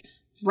treatment just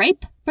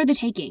ripe for the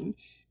taking.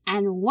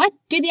 And what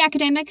do the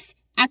academics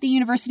at the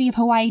University of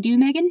Hawaii do,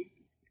 Megan?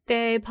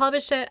 They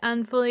published it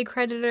and fully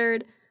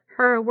credited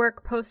her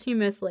work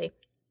posthumously.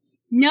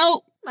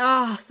 No.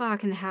 Oh,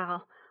 fucking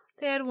hell.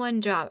 They had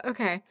one job.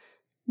 Okay.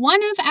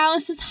 One of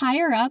Alice's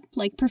higher up,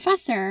 like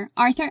Professor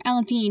Arthur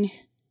L. Dean,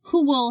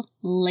 who will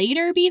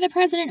later be the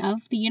president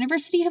of the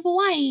University of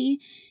Hawaii,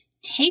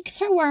 takes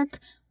her work,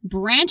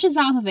 branches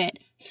off of it,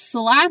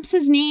 slaps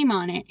his name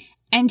on it,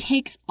 and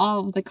takes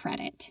all of the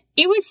credit.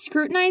 It was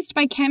scrutinized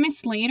by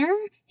chemists later.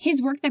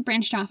 His work that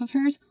branched off of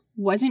hers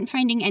wasn't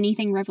finding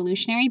anything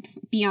revolutionary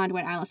beyond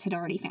what Alice had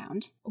already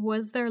found.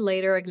 Was there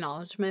later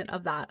acknowledgement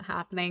of that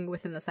happening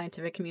within the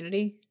scientific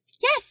community?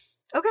 Yes!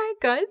 Okay,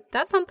 good.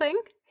 That's something.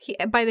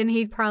 By then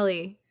he'd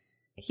probably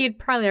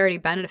already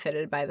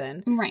benefited by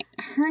then. Right.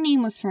 Her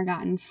name was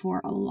forgotten for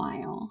a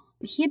while.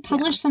 He had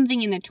published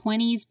something in the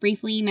 1920s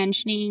briefly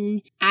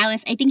mentioning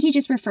Alice. I think he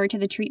just referred to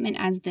the treatment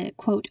as the,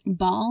 quote,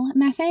 Ball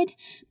method,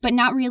 but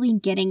not really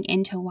getting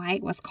into why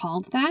it was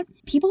called that.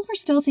 People were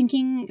still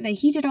thinking that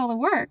he did all the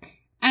work.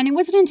 And it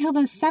wasn't until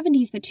the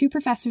 70s that two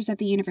professors at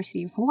the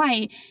University of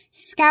Hawaii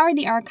scoured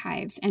the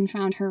archives and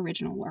found her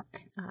original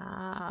work.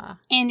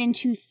 And in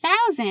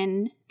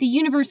 2000, the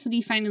university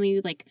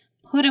finally,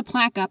 put a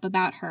plaque up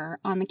about her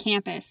on the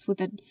campus with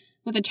a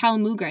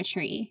Chalamuga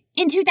tree.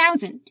 In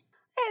 2000.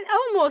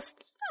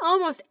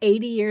 Almost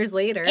 80 years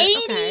later.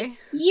 80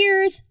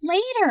 years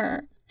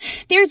later.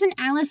 There's an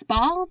Alice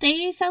Ball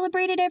Day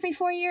celebrated every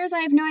 4 years. I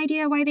have no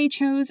idea why they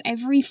chose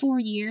every 4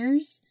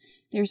 years.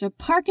 There's a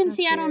park in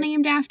Seattle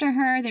named after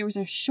her. There was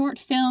a short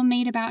film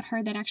made about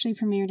her that actually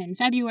premiered in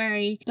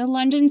February. The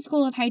London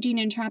School of Hygiene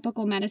and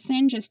Tropical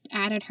Medicine just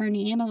added her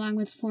name along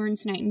with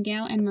Florence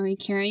Nightingale and Marie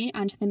Curie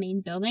onto the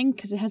main building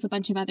because it has a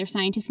bunch of other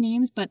scientist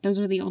names, but those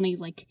are the only,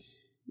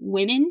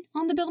 women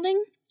on the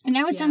building. And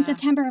that was done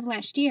September of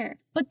last year.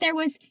 But there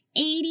was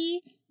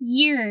 80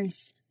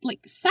 years,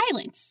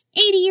 silence.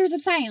 80 years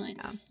of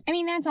silence. Yeah. I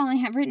mean, that's all I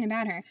have written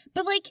about her.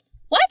 But,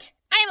 what?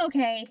 I'm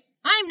okay.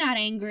 I'm not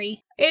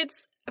angry.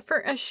 It's,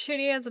 for as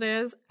shitty as it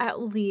is, at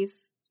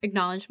least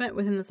acknowledgement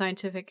within the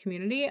scientific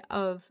community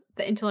of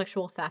the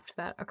intellectual theft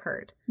that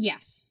occurred.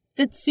 Yes.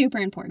 That's super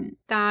important.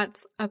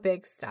 That's a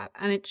big step.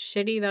 And it's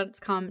shitty that it's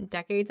come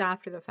decades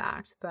after the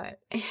fact, but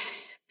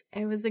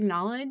it was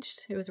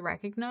acknowledged. It was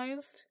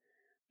recognized.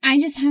 She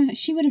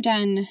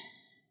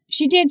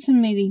did some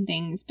amazing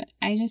things, but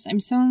I'm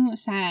so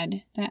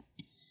sad that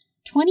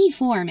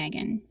 24,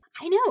 Megan.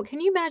 I know. Can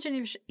you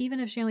imagine even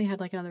if she only had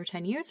another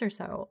 10 years or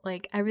so,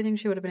 everything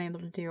she would have been able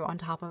to do on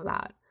top of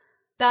that.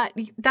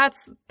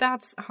 That's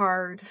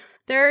hard.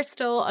 There are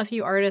still a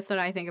few artists that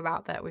I think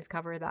about that we've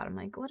covered that I'm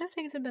like, what if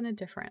things had been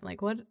different?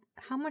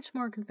 How much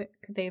more could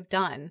they have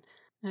done?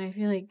 And I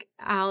feel like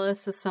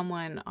Alice is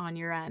someone on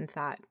your end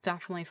that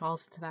definitely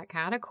falls into that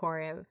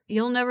category of,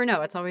 you'll never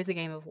know. It's always a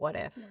game of what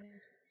if.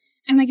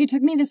 And it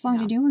took me this long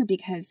to do her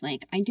because I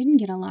didn't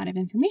get a lot of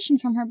information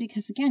from her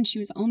because, again, she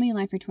was only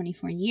alive for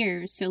 24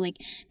 years. So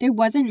there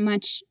wasn't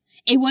much.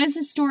 It was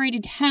a story to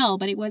tell,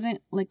 but it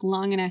wasn't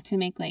long enough to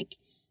make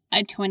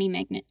a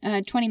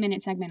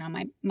 20-minute segment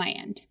on my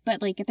end.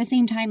 But at the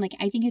same time,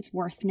 I think it's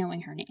worth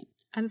knowing her name.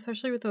 And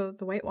especially with the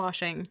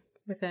whitewashing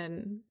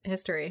within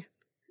history.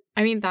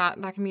 I mean, that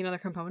can be another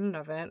component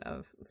of it,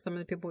 of some of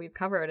the people we've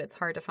covered. It's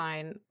hard to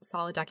find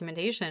solid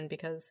documentation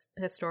because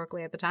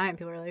historically at the time,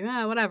 people are like,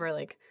 whatever,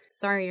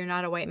 sorry, you're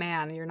not a white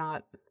man. You're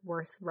not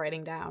worth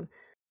writing down.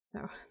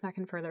 So that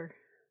can further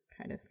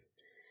kind of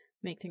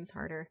make things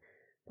harder.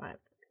 But,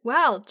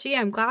 well, gee,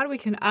 I'm glad we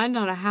can end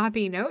on a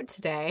happy note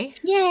today.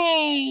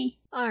 Yay!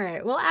 All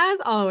right. Well, as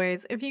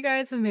always, if you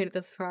guys have made it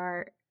this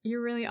far,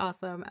 you're really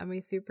awesome, and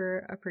we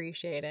super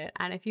appreciate it.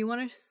 And if you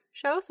want to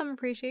show some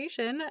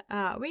appreciation,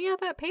 we have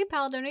that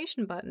PayPal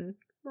donation button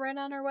right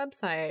on our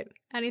website.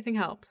 Anything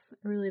helps.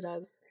 It really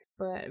does.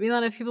 But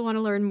Milan, if people want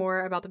to learn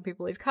more about the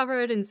people we've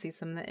covered and see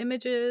some of the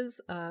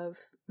images of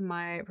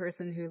my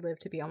person who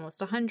lived to be almost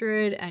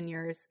 100 and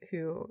yours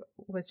who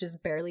was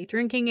just barely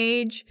drinking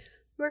age,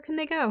 where can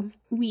they go?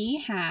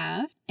 We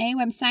have a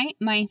website,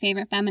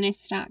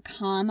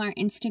 myfavoritefeminist.com. Our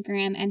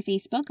Instagram and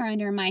Facebook are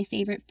under My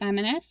Favorite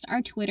Feminist.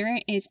 Our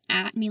Twitter is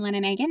at Milena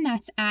Megan.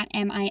 That's at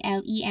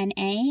MilenaMegan.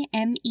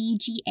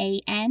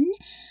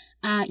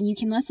 You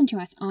can listen to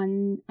us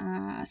on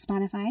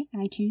Spotify,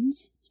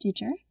 iTunes,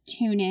 Stitcher,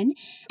 TuneIn.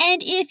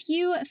 And if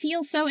you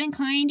feel so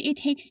inclined, it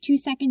takes 2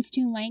 seconds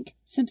to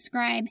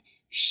subscribe,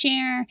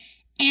 share,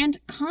 and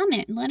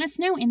comment. Let us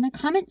know in the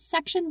comment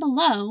section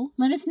below.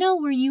 Let us know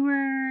where you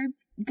were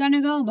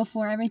gonna go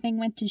before everything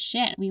went to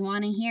shit. We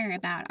want to hear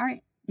about our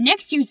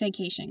next year's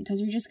vacation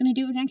because we're just gonna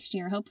do it next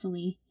year,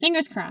 hopefully.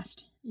 Fingers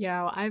crossed.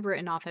 Yo, I've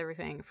written off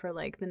everything for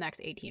the next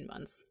 18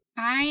 months.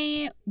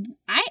 I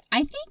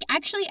think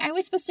actually I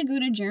was supposed to go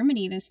to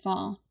Germany this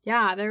fall.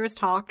 Yeah, there was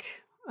talk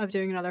of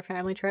doing another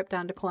family trip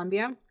down to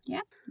Colombia.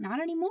 Yep, not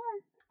anymore.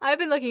 I've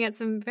been looking at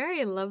some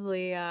very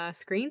lovely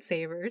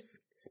screensavers.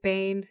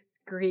 Spain,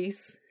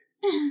 Greece.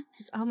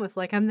 It's almost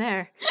like I'm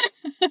there.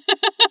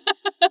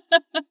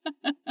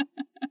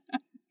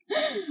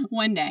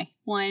 One day.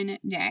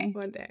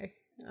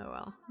 Oh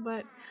well.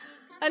 But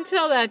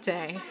until that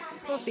day,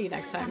 we'll see you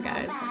next time,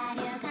 guys.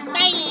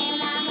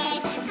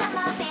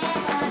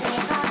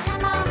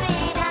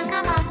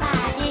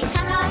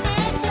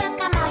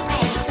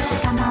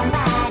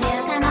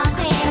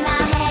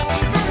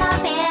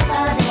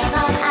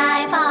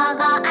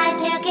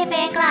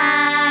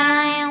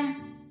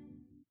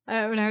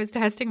 When I was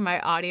testing my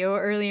audio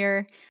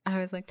earlier, I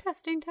was like,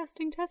 testing.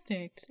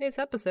 Today's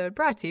episode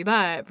brought to you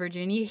by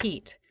Virginia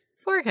Heat.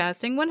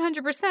 Forecasting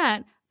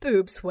 100%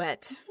 boob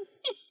sweat.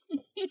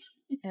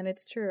 And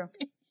it's true.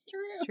 It's true.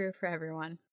 It's true for everyone.